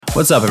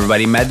What's up,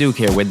 everybody? Matt Duke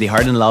here with the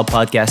Hard and Loud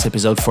Podcast,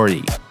 episode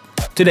 40.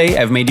 Today,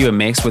 I've made you a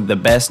mix with the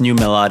best new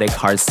melodic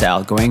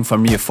hardstyle, going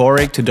from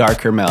euphoric to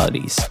darker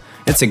melodies.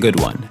 It's a good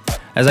one.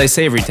 As I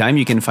say every time,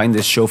 you can find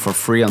this show for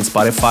free on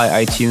Spotify,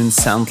 iTunes,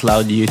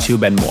 SoundCloud,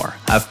 YouTube, and more.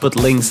 I've put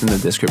links in the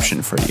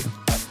description for you.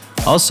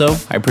 Also,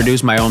 I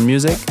produce my own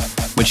music,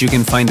 which you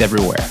can find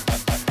everywhere.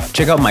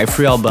 Check out my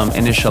free album,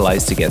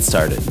 Initialize, to get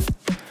started.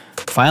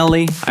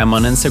 Finally, I'm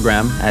on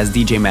Instagram as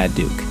DJ Matt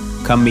Duke.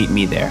 Come meet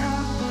me there.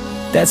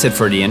 That's it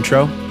for the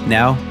intro.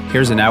 Now,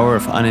 here's an hour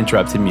of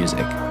uninterrupted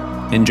music.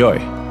 Enjoy.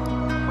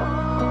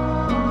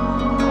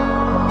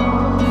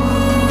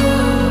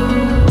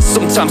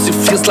 Sometimes it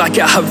feels like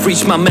I have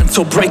reached my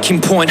mental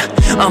breaking point.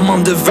 I'm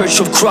on the verge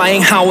of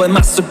crying, how am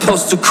I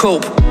supposed to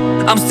cope?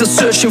 I'm still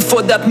searching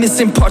for that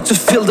missing part to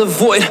fill the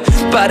void,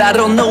 but I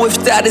don't know if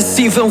that is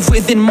even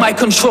within my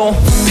control.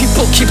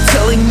 People keep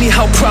telling me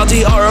how proud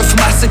they are of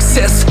my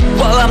success,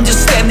 while I'm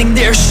just standing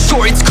there,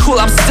 sure it's cool,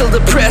 I'm still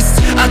depressed.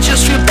 I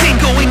just feel pain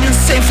going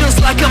insane, feels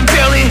like I'm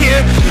barely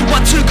here.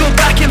 Want to go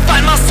back and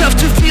find myself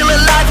to feel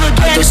alive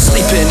again. I don't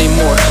sleep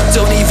anymore,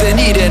 don't even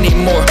eat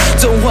anymore,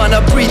 don't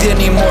wanna breathe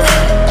anymore.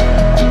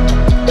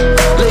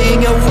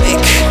 Laying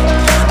awake,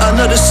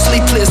 another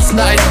sleepless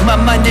night. My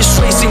mind is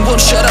racing,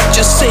 won't shut up,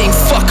 just saying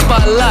fuck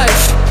my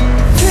life.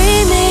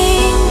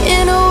 Dreaming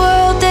in a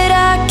world that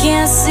I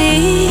can't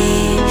see.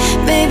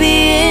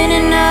 Maybe in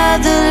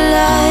another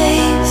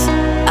life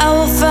I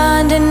will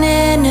find an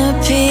inner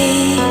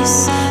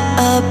peace,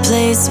 a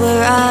place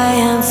where I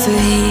am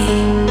free.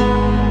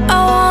 I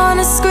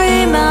wanna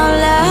scream out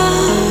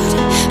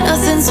loud,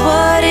 nothing's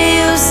what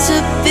it used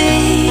to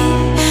be.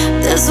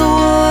 There's a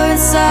war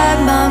inside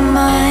my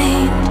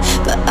mind,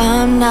 but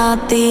I'm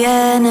not the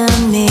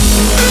enemy.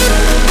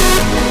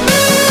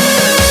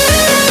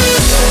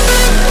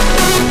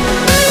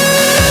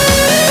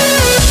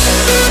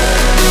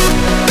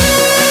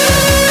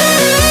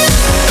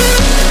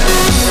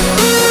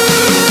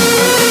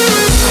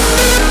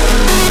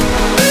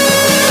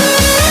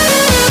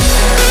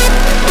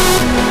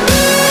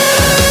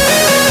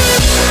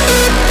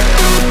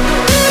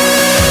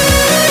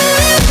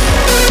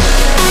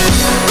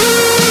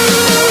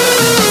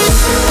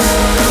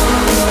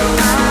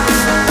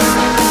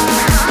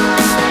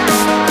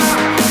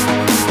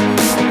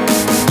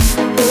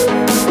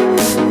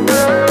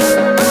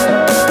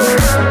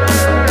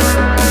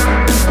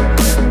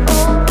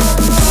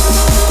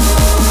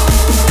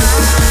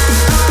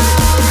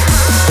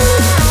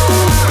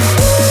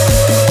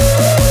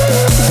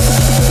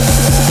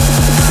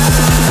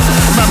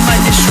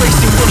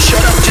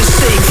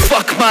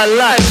 My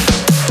life.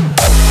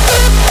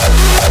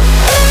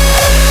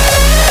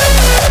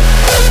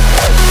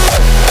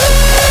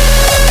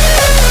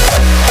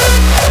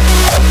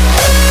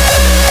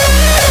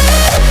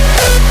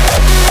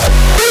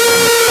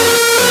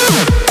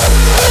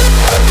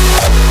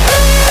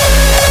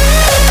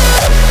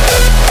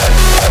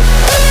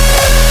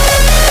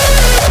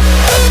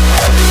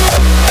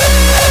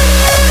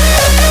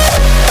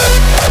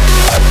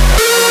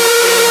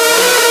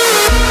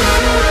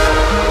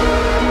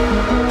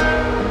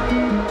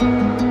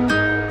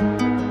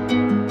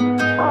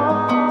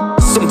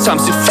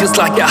 Sometimes it feels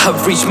like I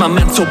have reached my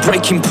mental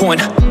breaking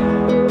point.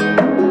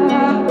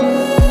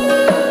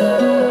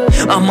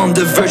 I'm on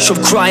the verge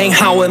of crying,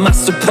 how am I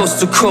supposed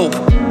to cope?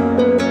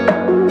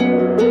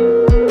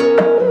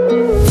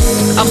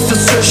 I'm still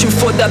searching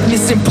for that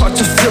missing part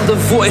to fill the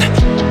void,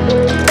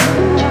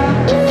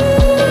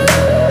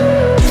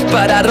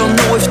 but I don't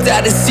know if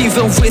that is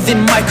even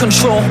within my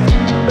control.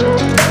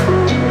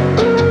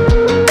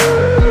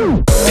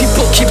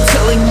 Keep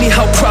telling me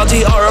how proud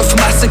they are of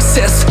my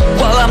success,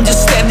 while I'm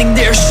just standing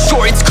there,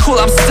 sure it's cool,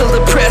 I'm still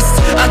depressed.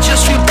 I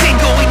just feel pain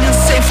going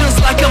insane, feels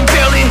like I'm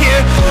barely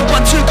here.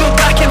 Want to go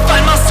back and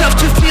find myself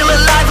to feel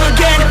alive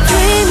again.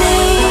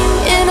 Dreaming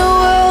in a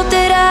world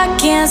that I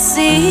can't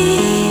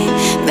see.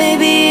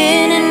 Maybe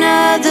in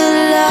another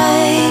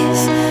life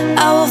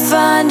I will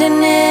find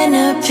an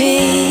inner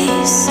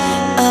peace,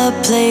 a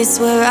place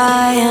where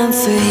I am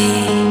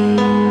free.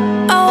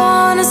 I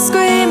wanna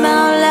scream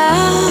out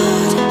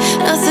loud,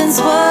 nothing's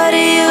what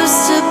it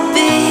used to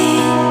be.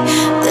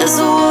 There's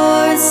a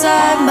war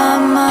inside my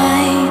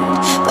mind,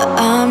 but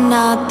I'm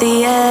not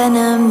the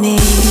enemy.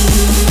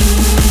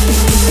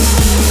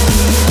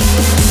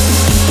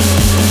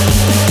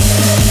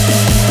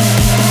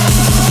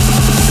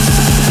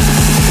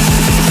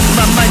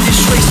 My mind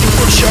is racing,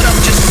 won't shut up,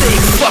 just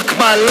saying fuck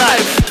my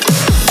life.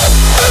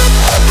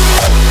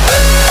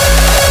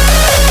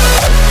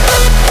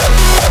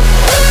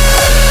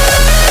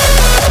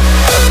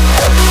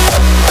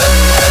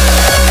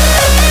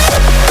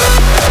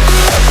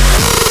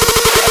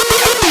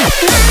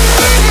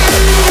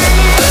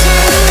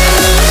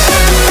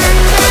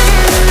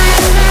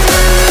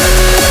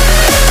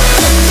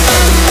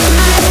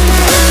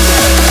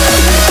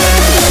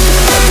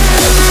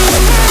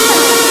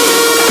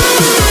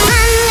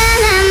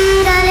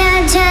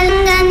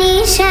 Mangalam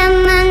Ganesha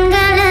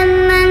Mangalam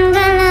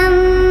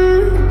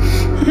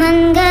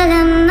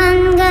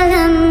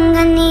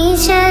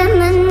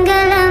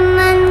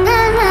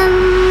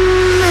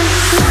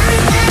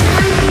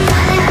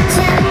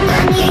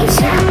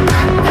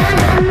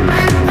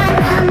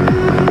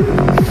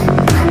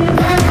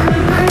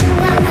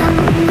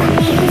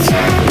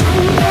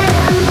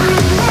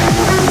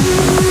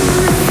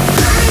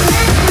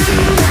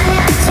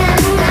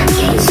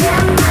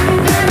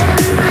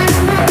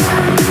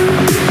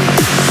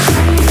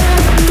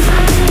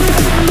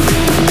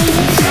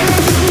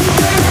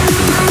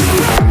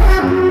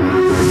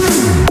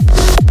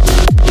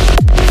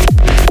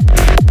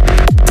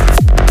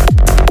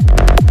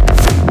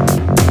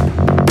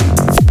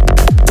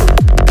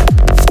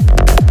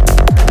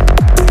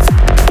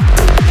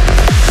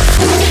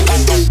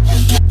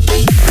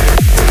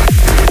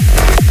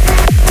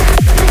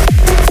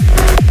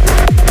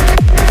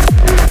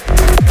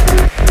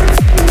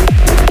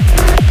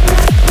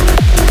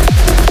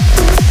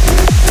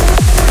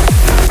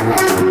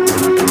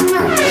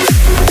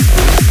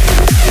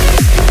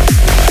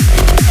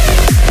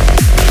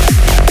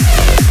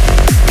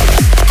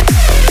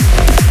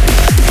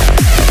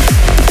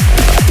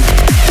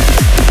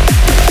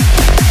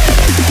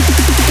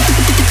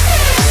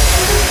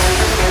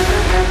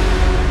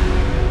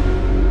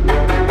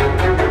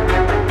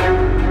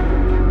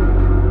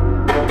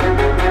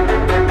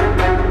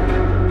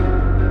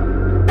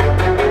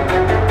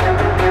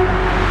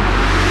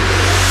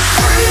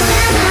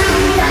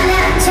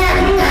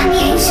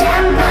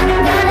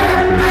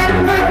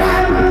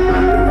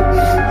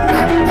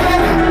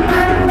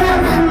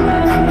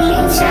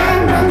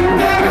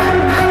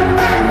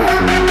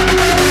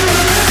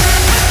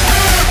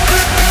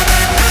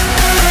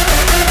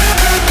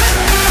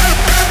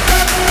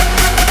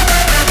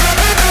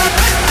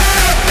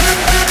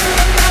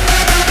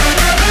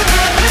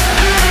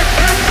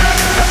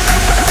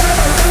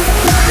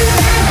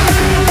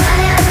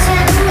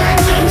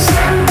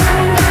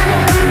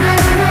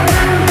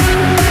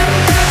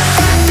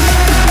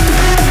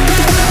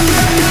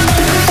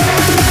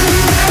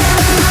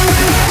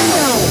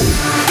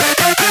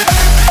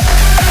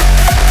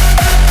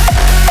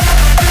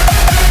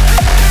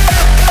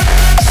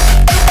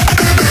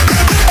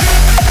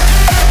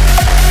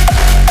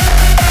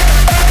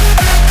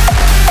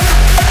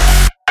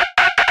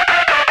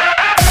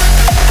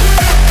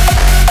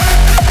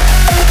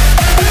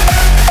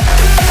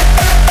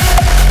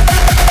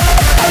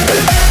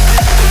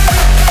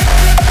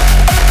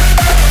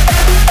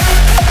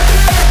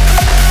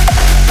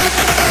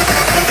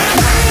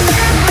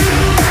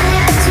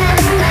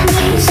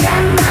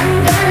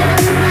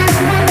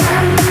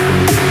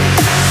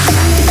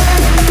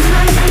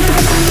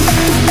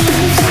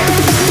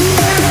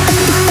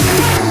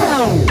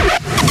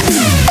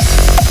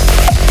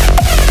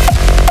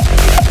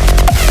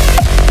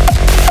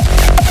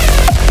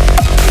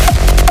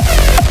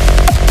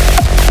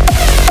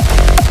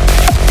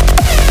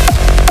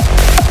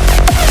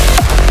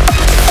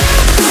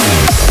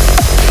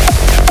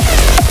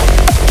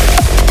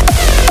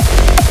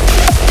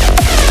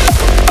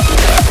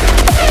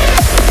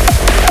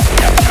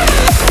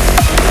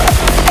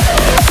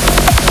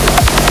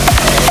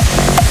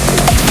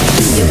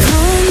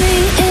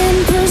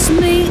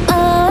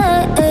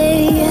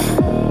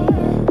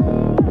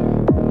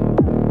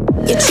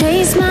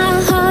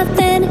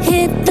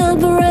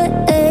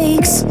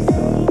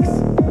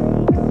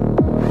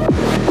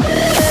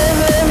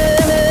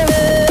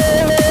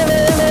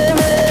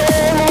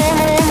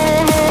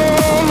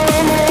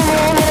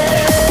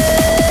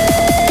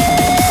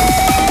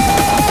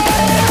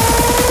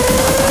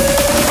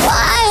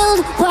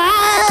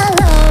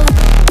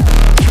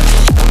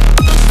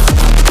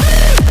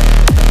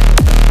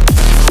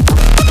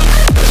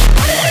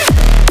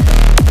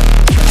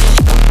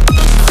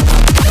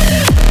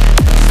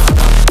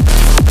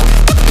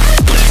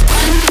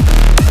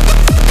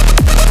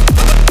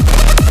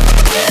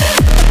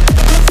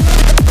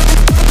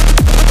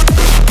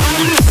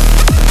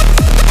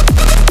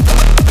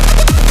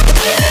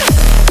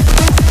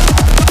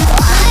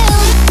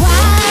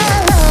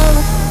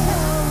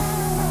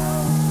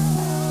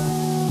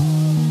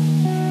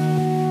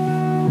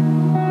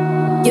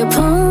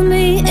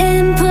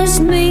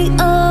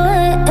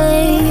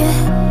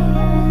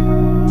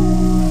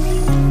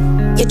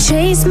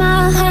race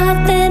my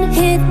heart, then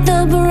hit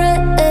the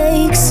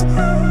brakes.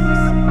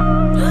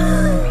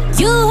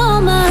 You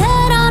hold my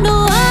head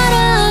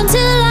underwater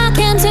until I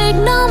can't take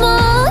no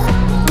more.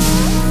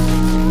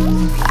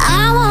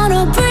 I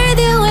wanna breathe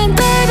you in,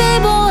 baby,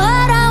 but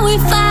what are we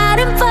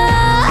fighting for?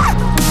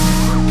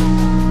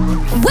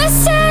 We're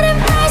setting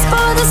price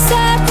for the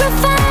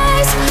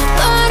sacrifice,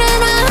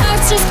 burning our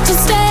hearts just to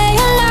stay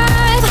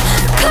alive.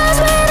 'Cause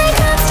when it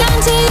comes down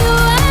to you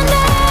and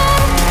I,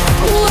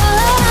 whoa,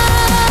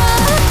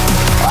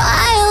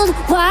 wild,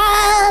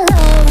 wild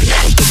love.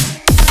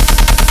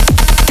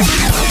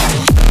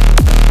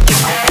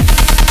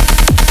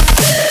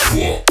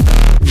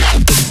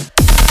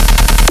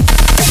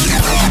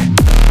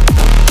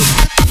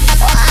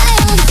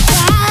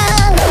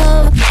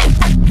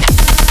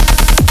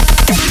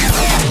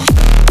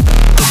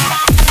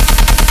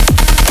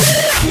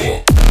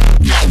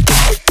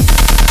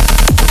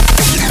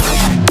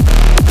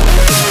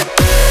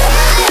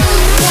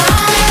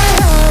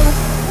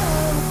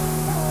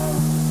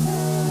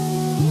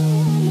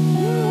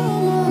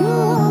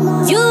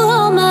 You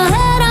hold my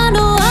head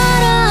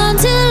underwater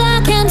until I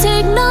can't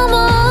take no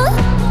more.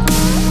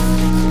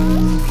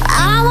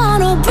 I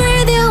wanna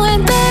breathe you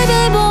in,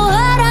 baby, but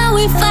what are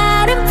we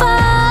fighting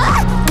for?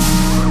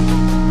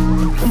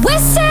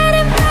 We're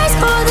setting price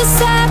for the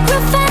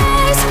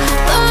sacrifice,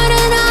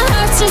 burning our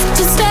hearts just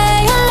to stay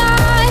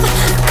alive.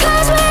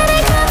 'Cause when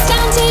it comes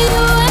down to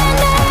you and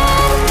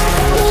I,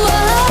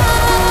 whoa,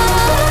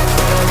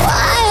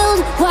 wild,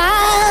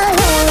 wild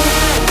love.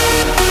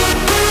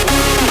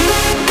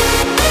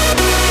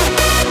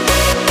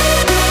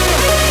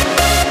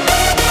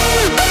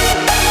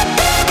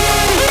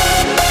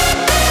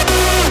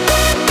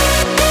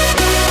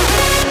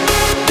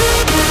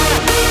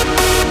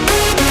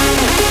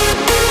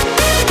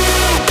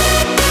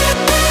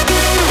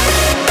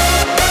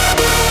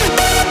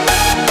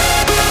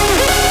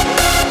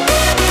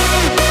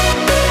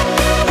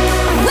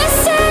 We're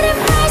setting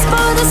price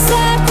for the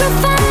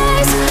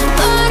sacrifice,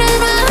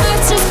 burning our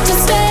hearts just to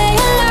stay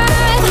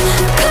alive.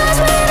 'Cause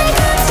when it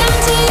comes down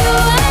to you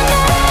and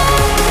I,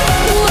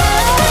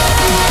 whoa,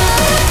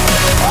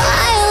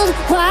 wild,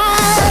 wild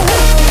love.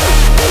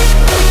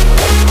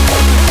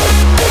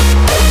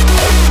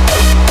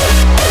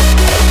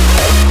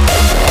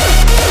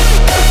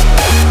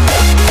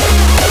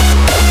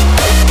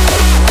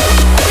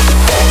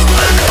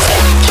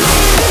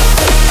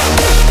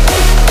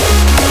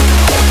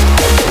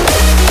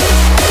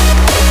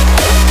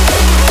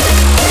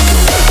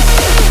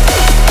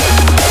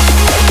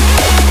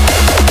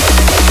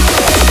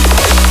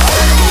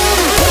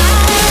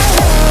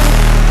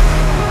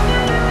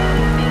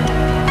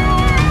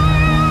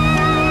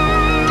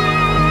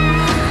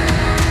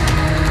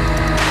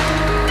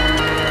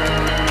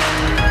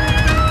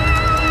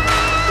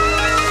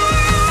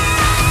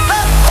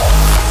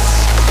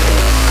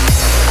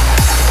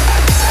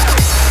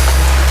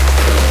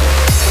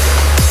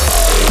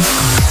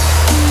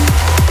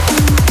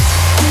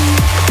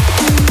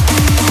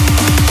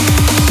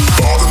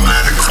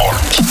 Automatic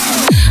heart.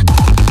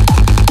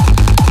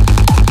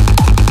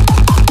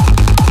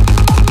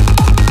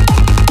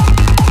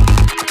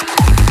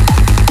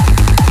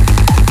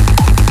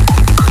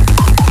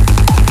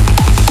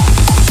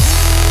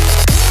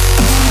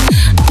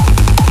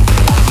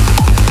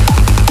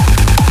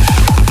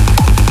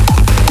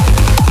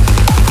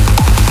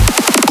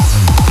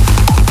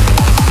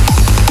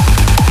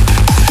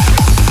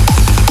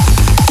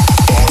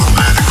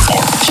 Automatic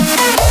heart.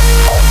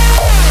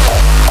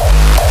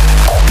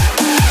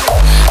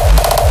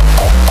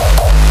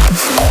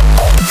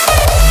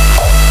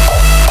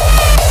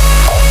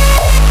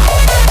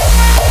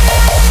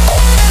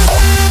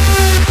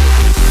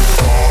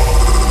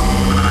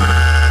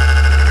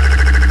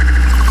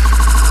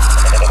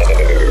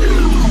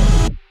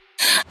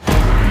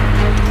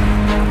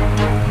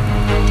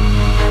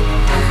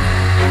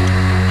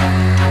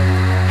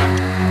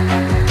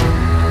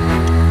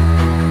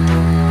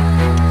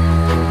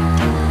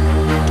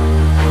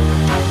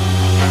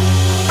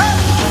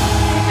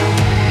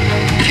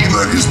 He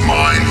let his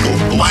mind go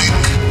blank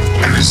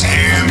and his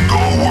hand go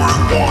where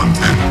it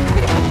wanted.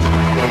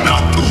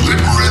 Not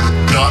deliberate,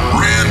 not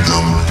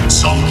random,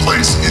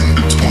 someplace in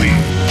between.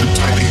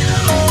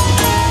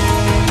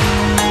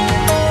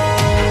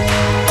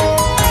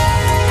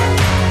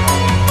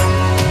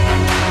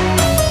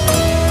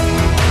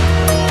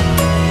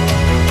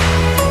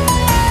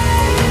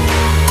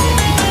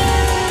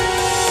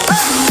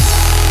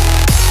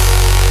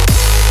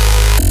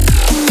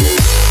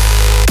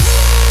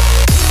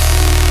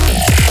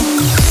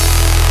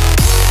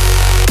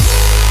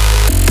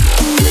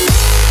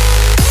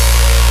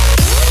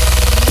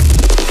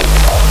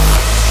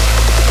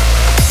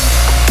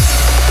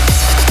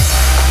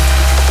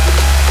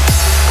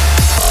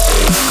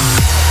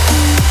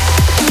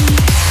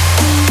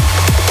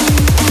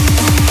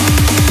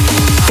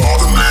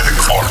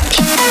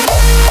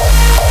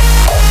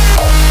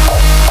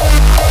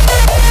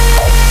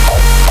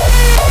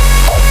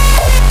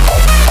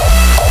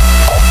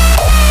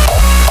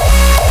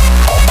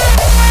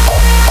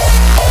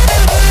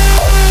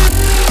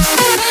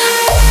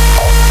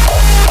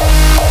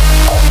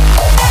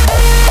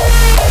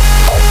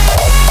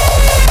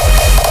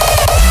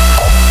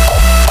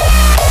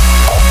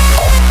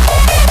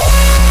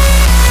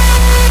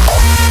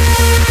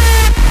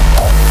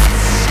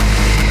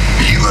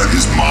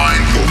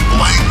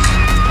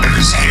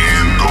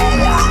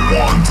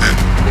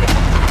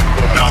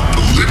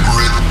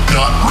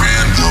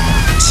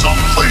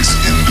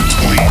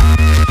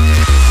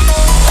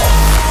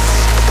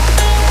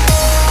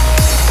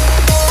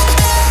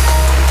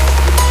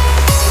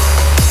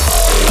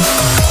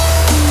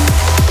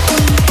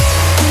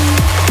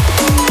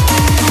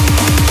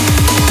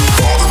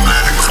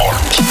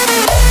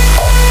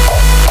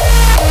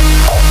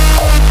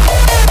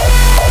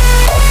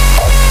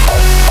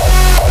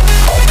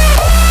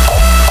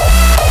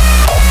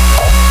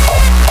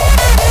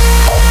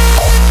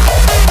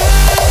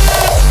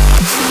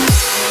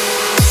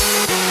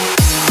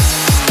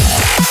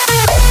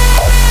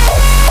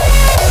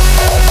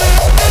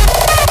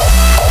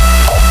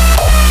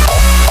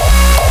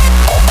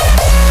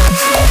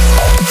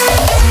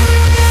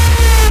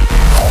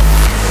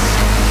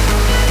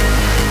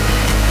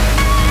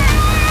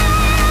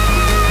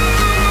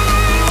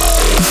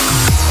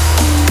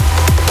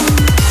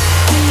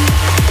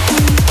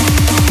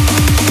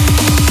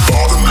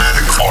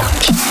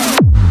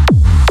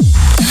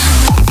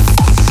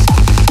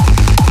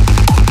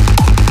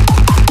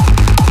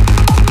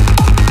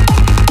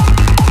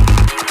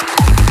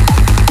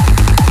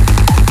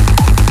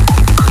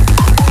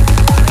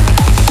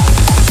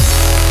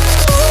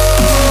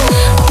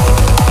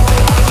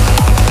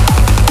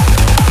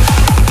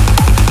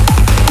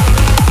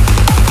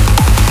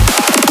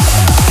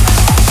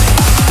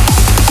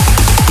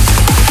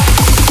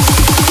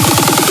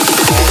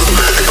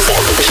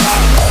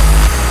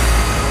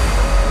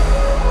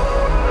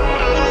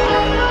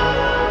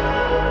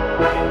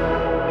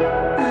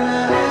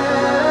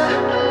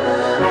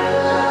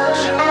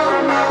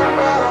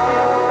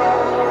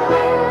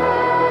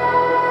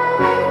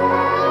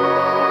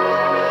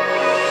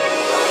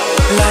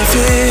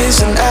 Life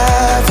is an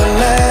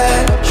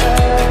avalanche,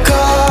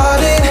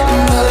 caught in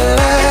the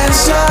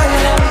landslide.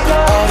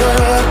 All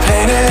the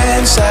pain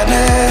and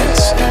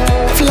sadness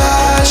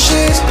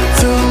flashes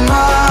through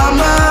my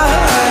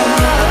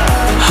mind.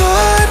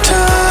 Hard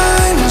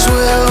times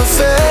will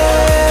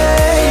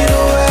fade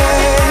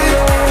away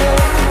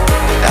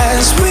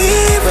as we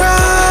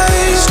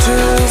rise to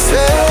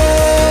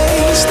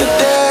face the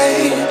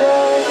day.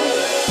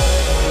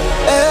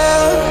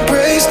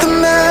 Embrace the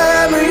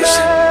memories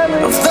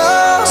of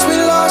those we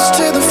lost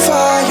to the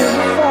fire.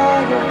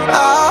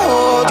 I'll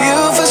hold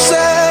you for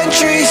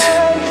centuries.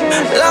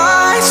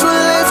 Lights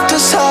will lift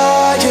us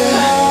higher.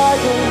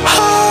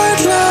 Hard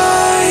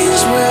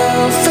lines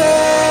will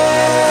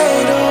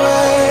fade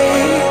away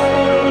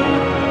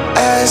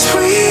as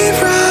we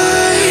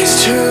rise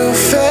to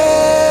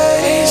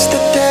face the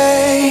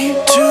day.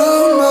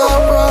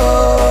 Tomorrow.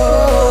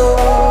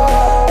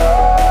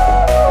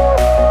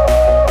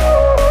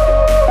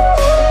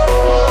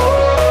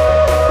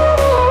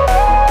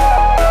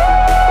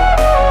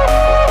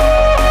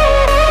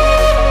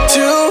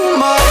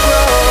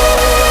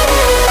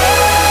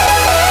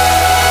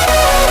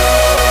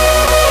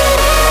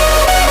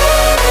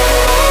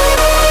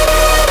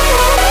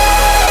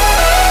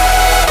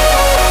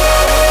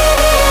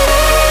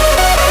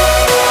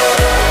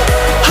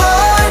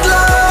 Hard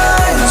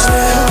lines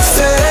will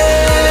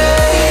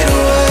fade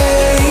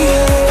away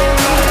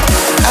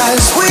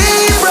as we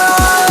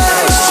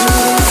rise to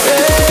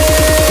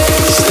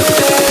face the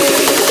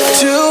day.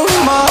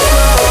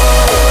 Tomorrow.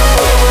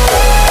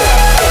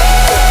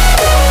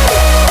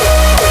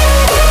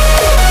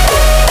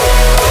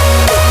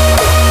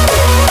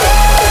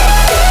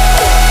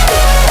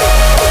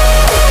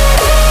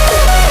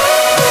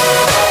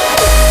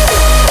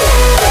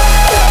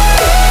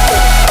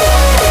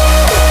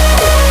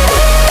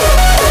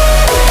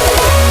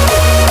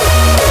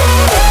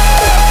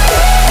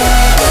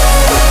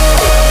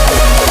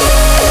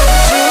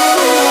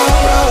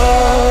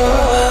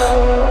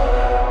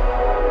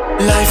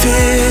 Life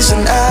is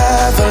an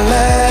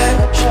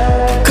avalanche,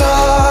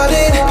 caught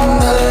in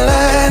the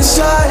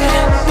landslide.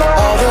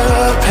 All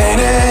the pain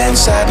and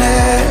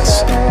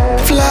sadness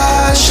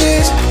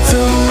flashes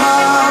through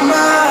my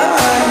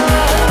mind.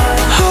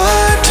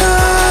 Hard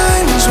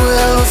times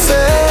will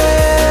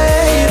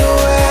fade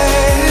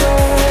away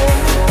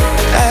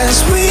as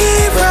we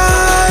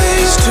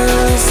rise to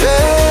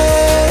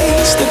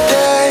face the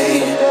day.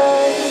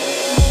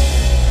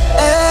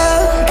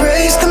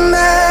 Embrace the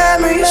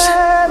memories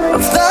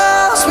of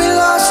those we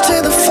lost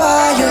to the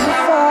fire.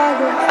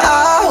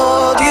 I'll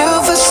hold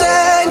you for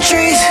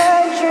centuries.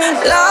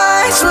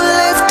 Lights will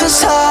lift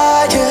us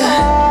higher.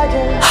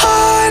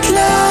 Hard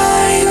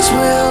lines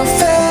will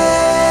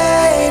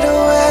fade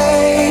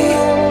away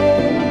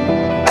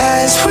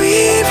as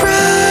we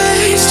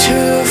rise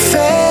to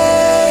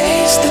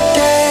face the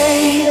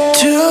day.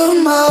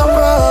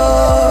 Tomorrow.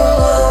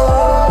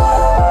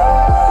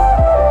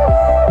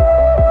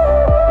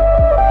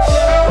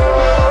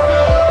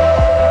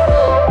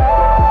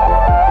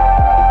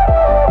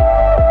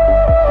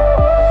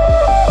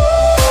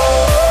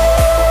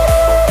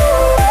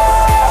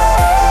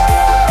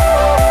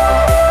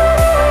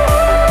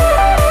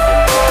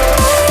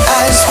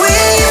 As we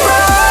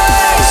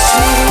rise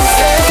to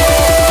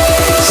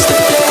face the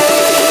day.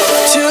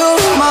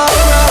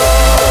 Tomorrow.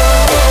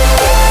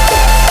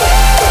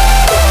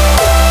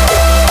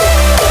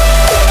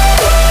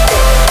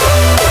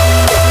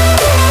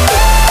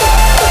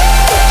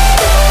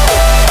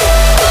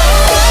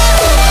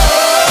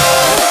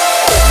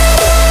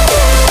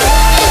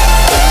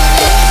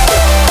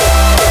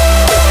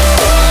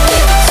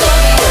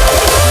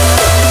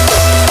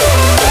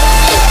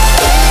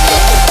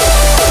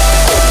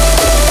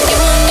 You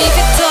want me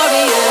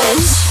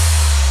victorious?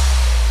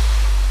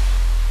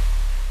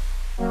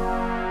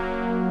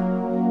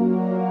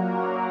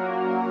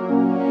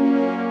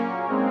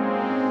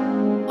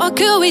 What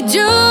could we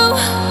do?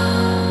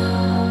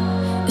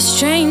 A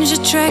strange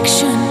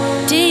attraction,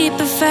 deep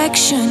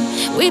affection.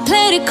 We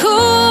played it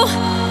cool.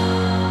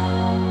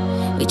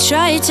 We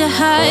tried to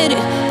hide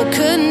it, but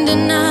couldn't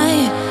deny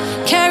it.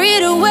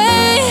 Carried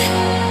away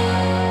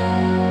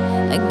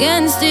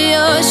against the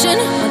ocean,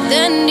 more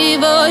than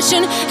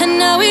devotion. And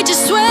now we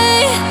just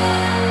sway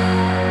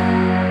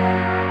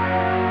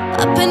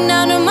up and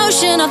down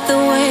emotion of the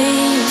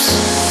waves.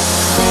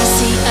 They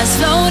see us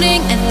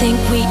floating and think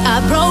we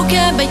are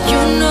broken, but you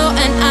know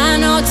and I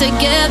know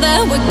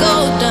together we're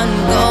golden.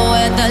 Go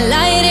where the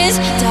light is,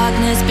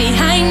 darkness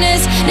behind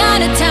us. Now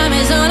the time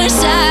is on our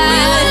side. We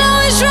will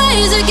always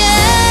rise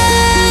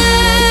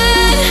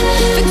again,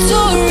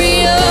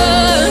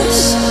 victorious,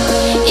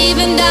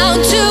 even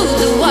down to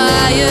the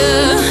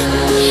wire.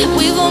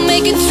 We will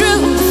make it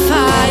through the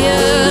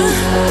fire.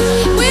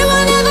 We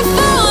will never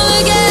fall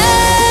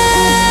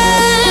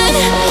again,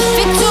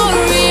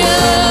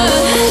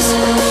 victorious,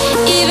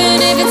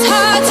 even if it's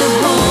hard to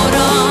hold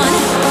on.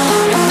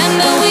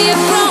 Remember we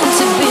are grown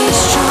to be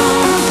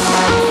strong.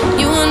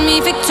 You want me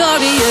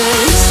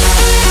victorious?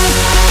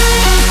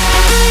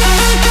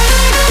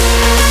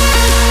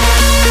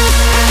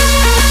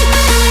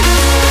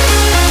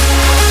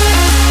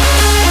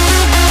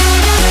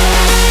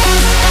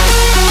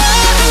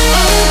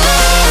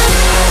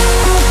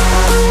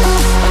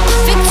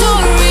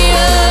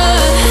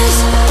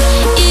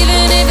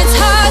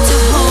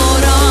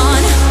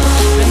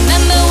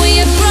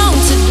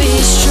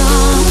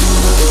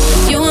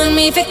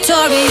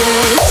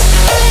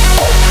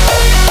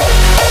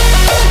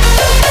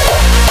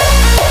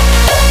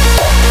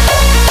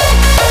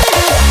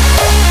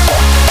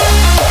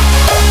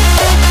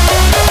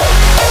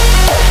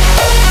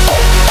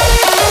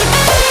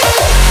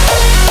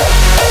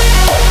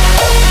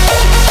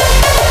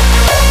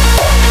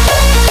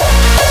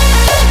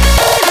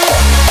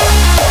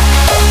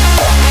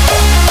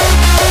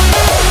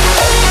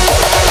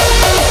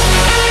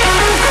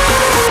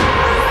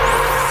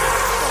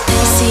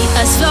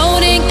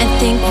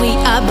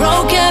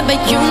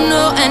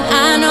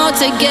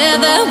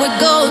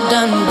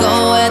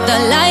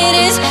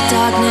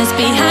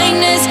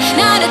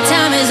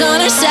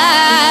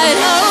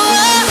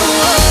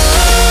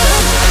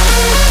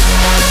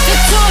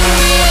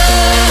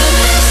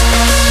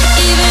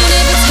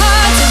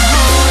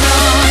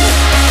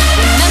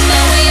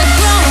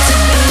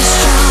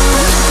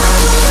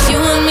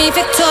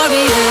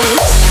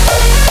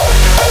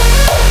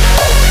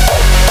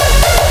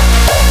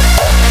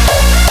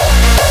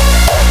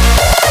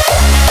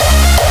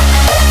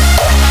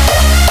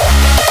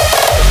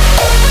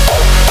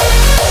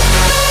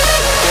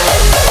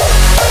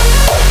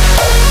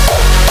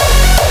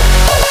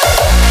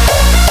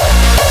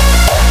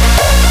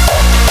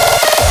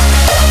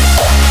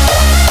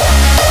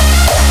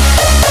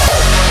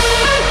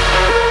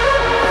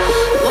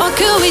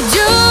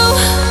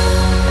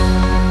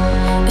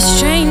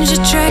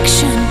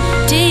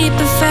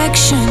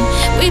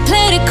 We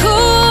played it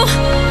cool.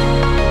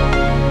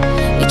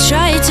 We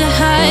tried to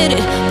hide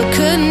it, but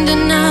couldn't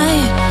deny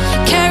it.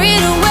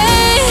 Carried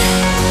away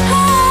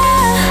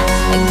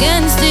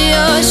against the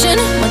ocean,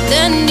 more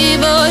than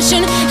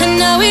devotion. And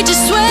now we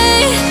just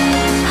sway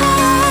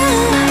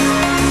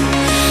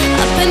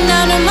up and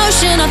down,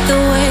 emotion off the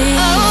wave.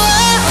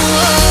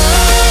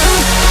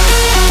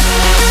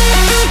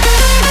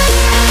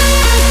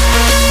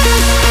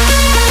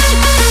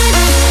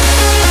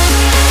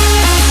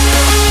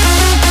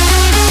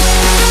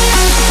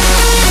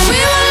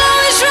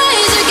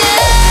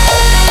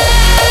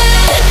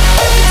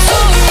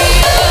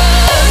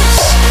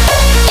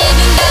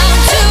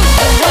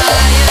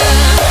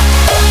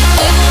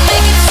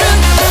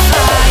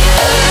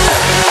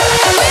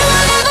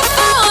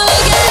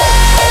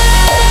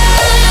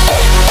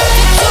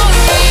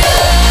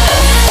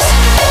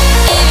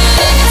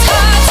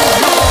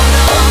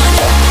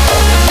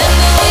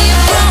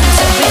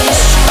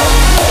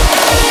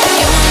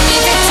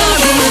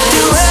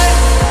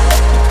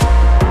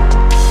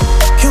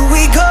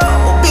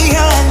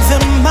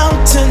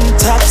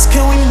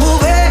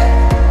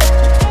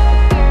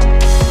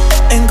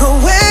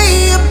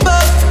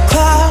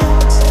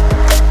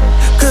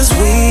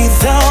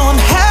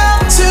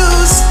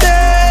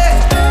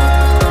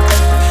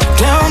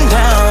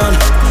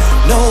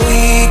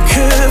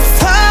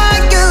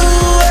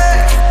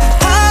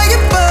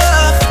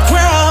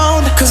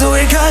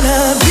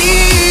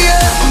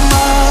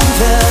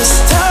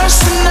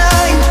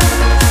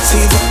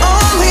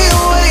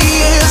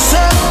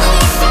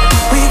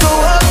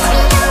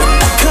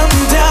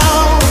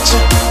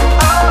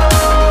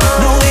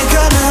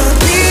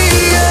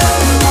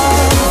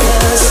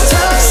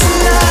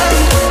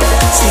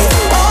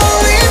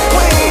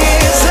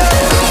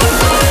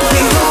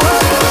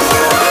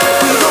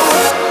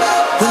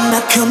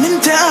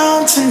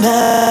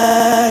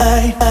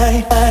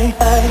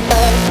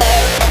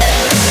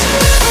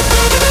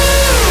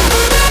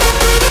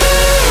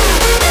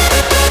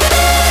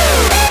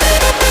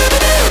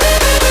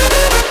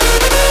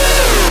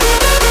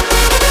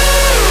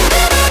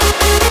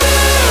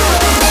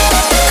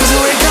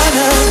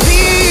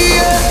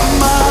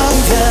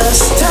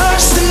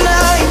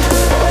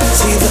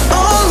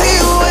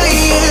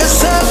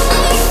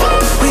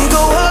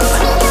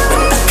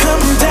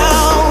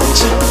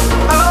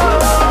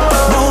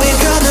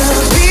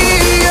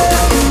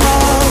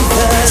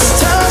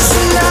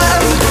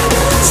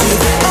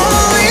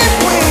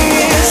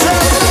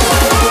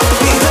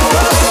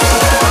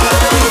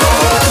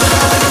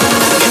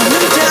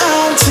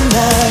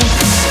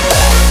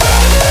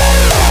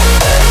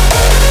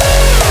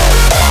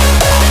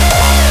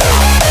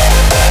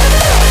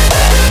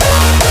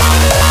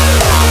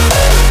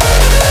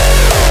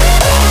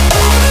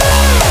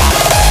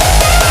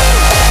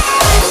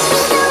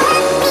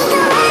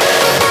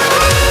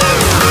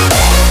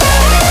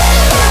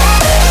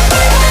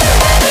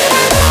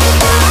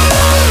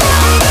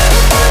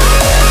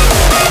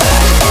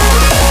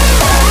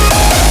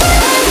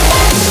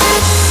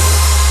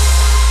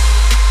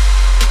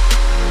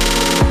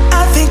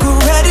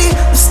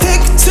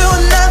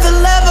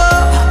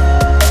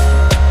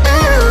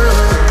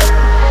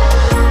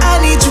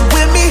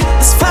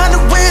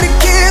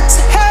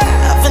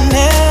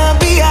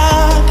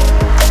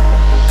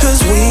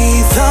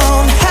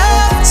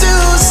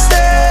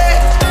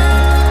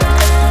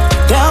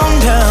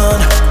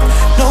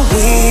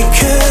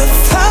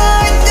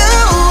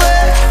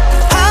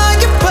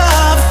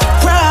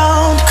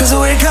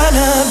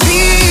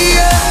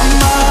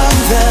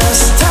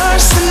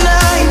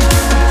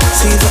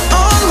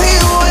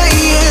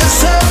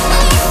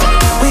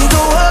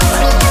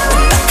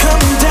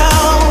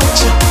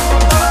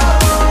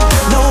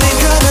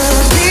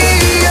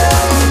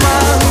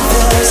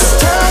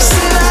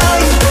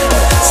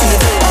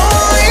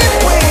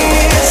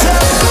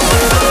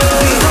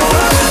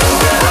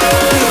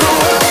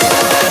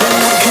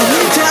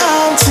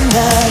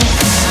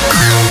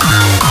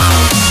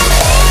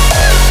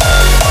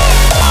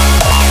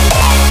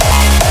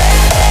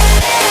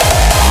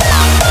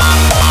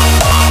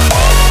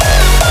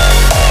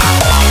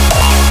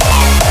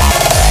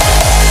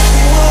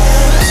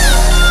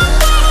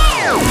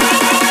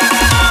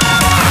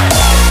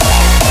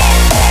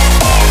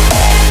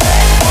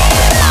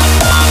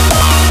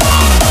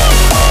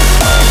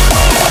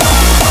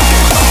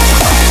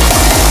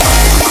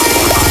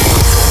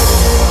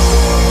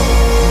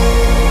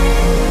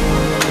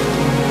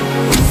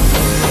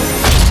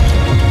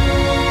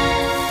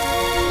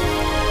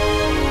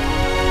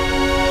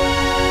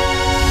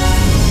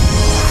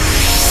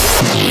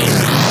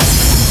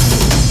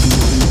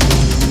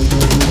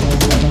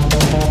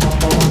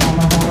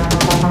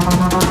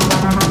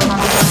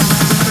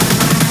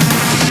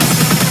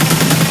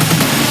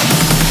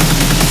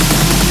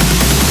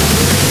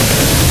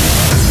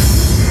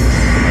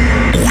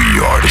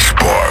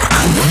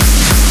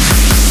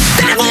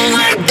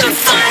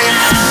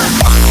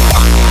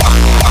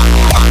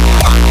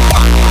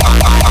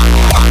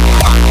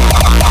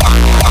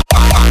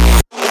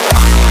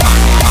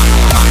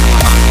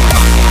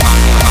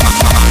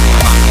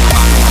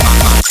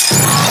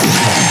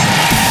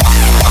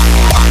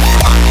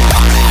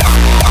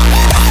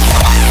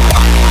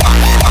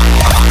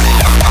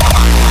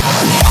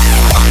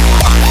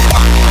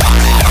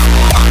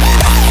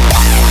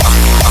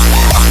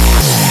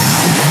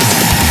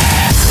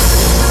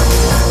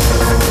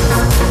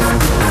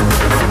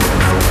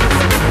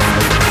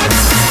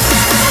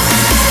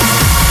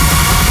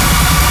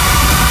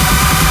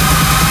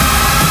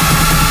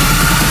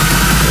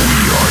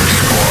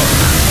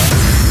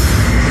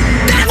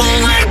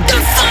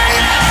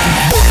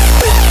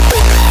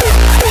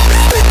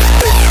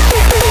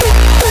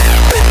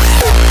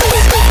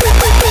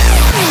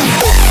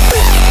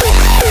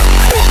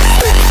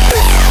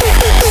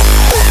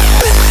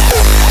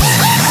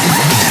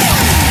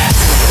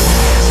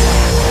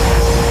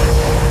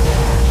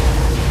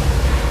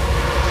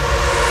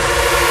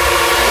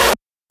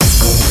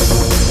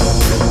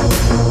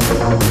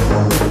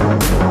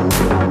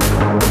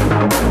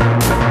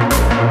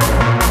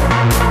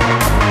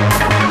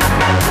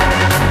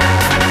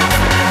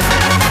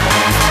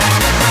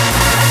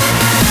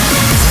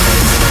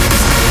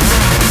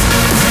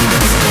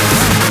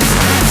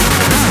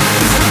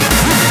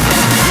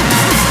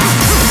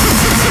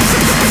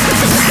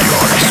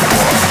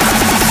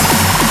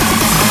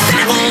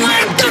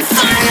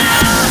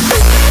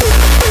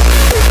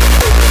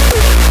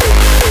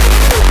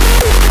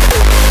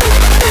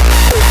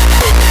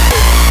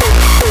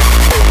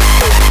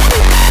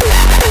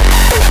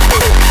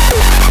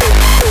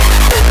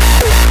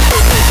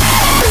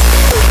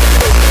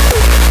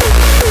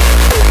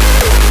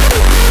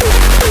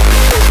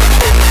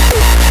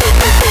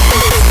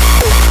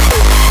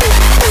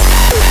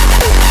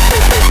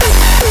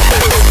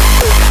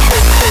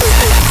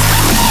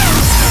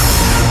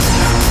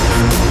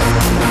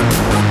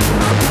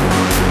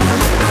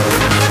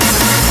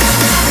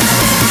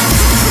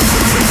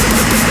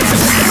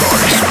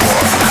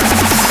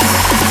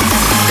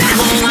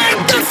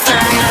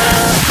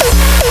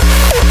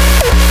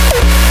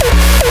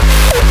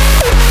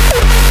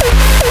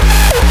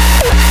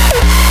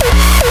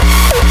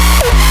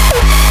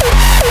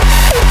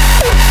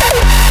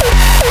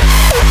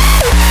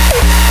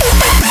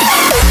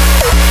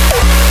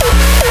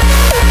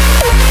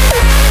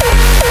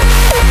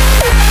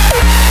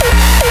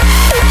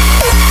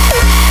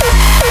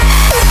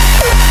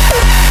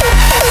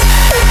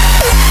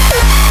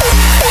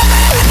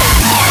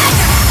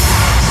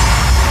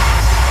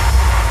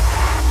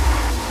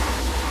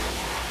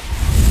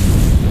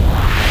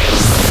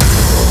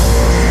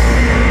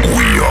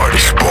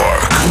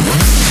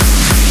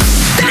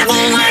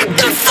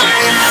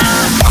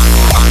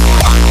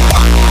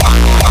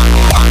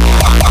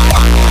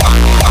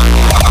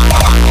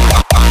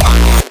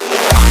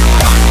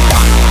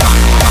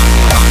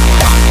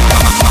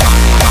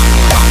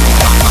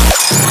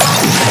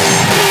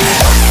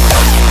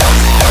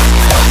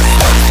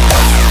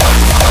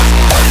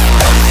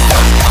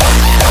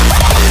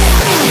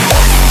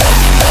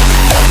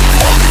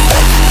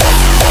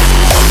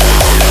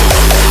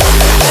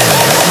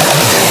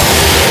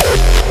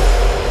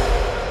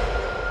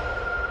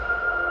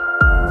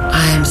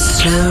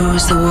 slow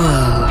as the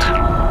world,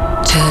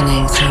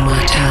 turning through my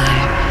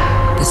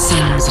time. The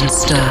suns and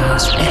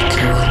stars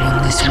echoing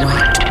on this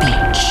white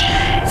beach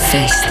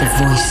face the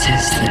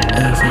voices that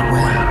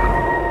overwhelm.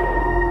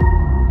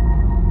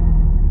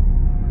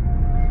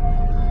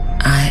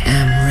 I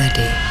am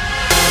ready.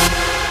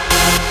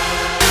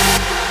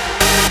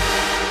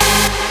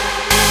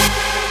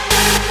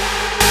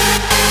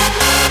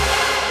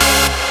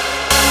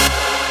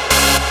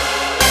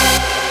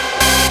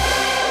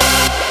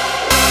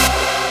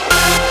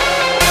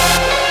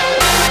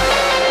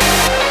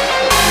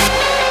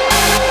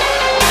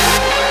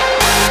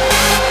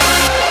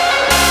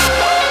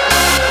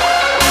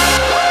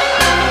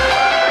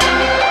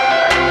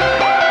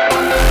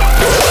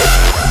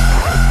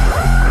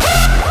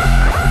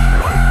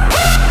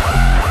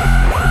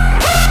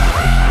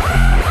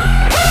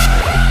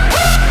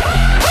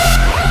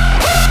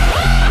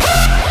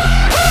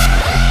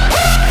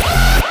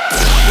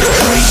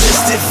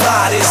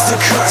 Divide is the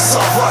curse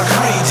of our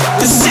greed.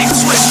 The sick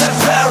twisted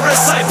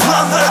parasite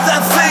plundered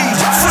and feed.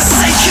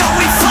 Forsaken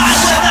we find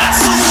when our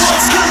two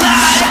worlds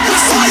collide.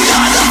 Cause we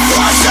are the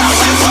force that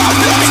we won't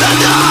be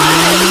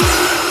denied.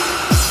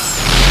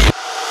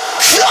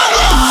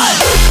 Come on!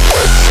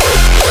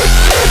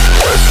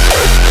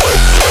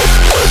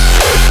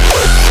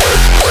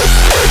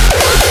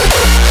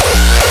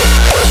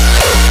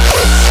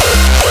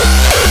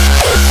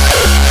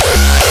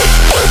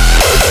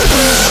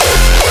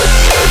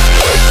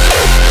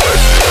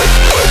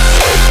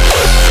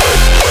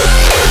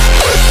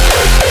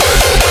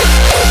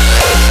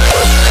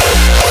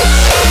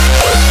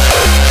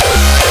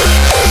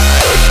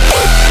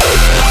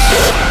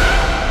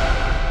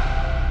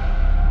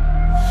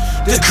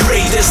 The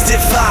greatest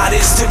divide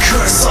is the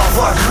curse of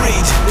our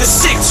greed. The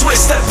sick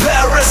twisted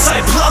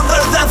parasite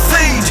plundered and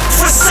feed.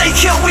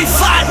 Forsaken we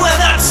find when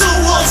our two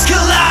worlds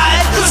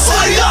collide. Cause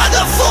we are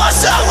the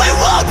force that we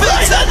won't be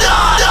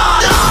denied.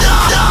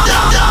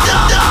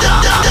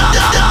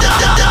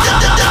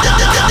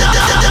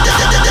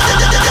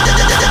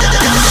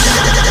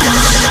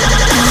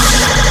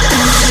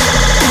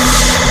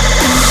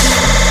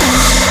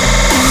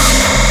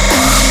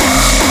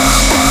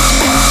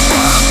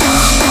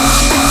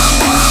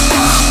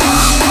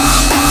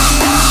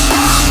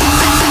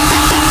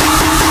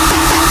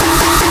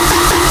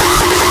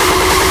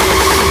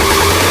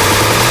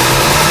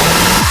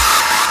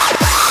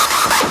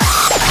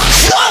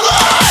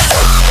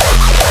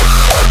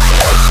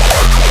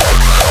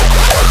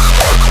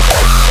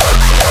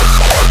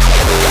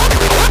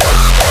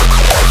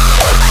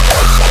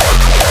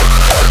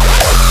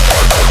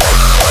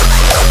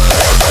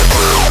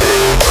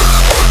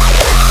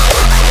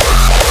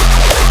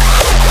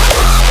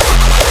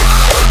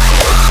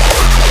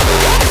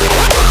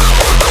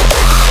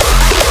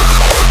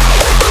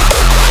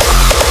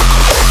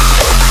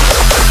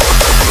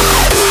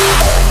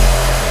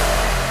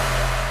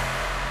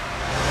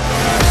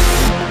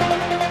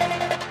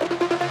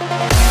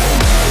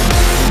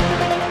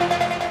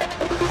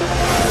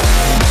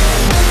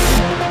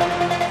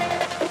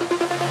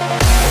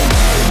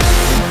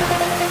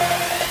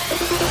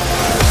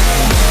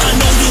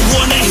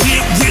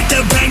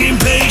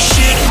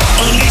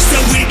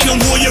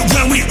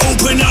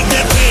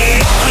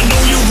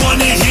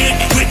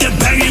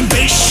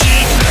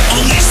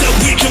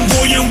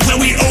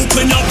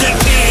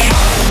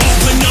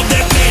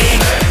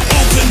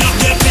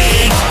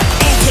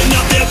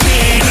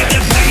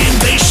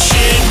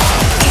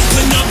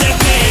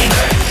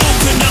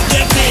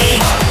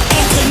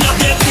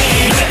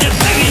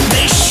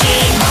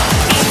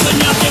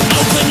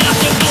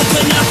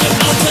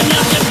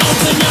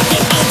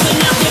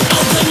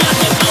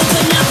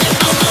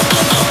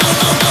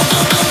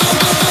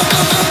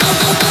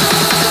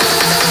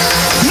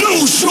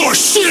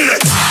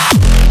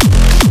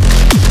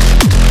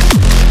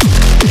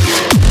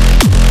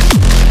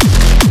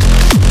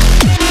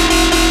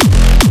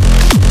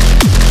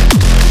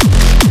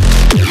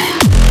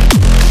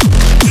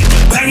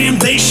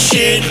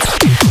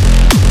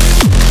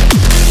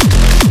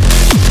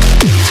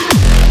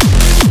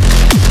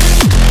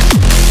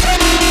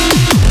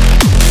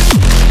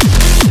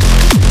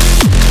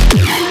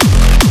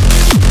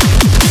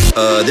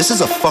 This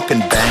is a fucking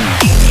banger.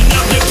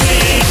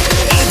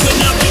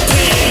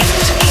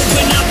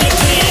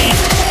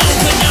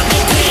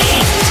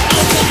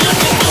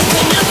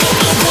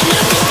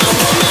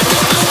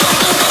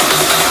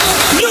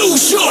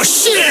 Lose your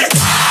shit!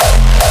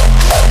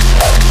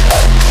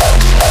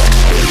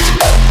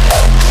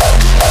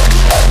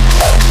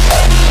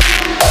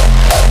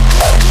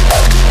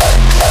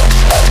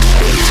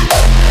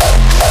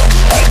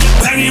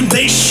 Banging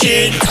bass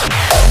shit.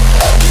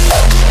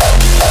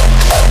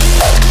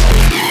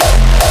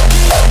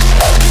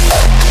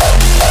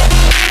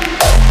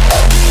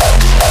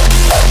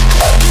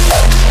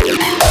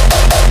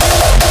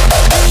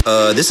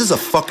 This is a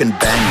fucking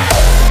banger.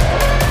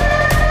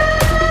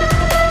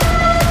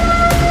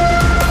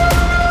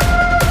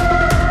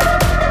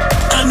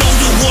 I know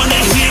you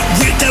wanna hit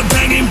with the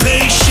banging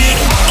bass shit.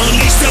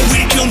 Unleash the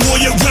weekend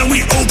warrior when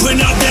we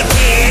open up that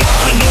pit.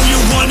 I know you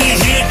wanna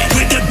hit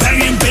with the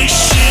banging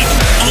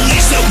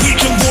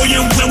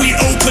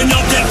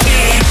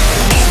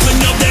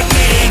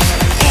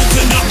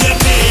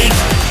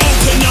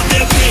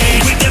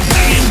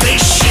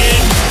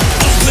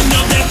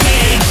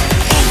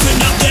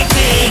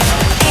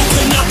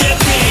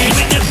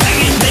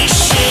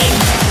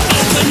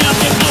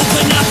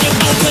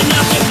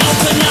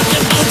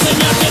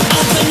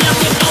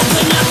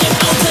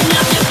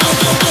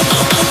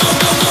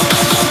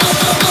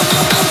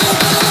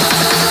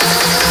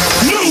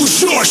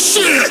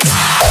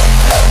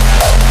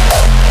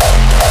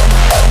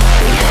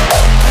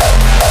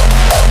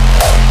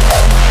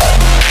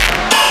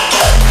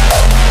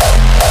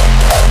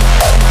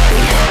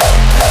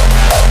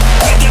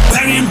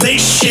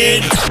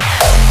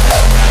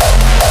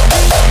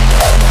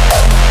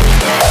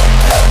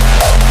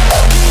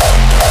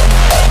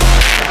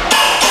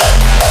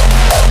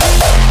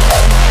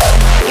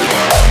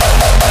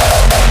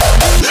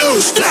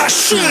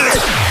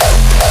shit.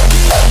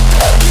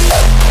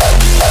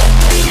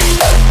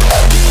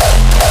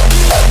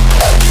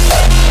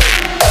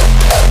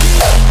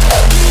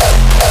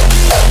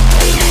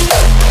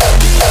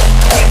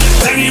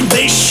 Banging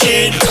this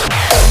shit.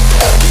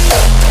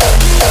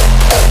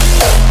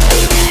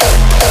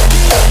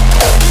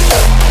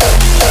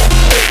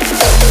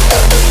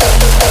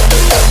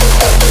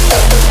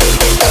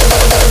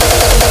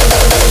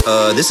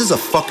 This is a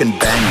fucking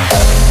banger.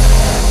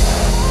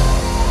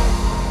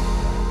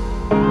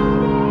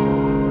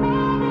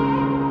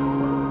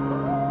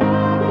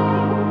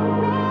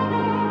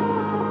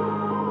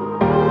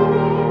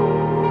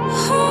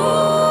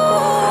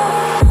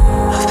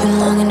 I've been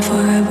longing for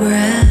a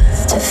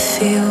breath to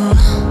feel.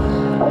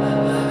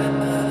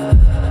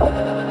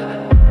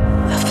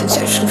 I've been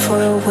searching for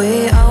a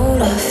way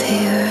out of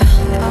here.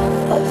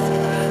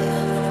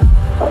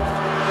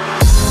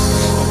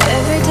 And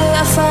every day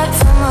I fight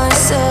for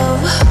myself.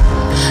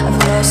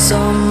 I've lost so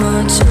much.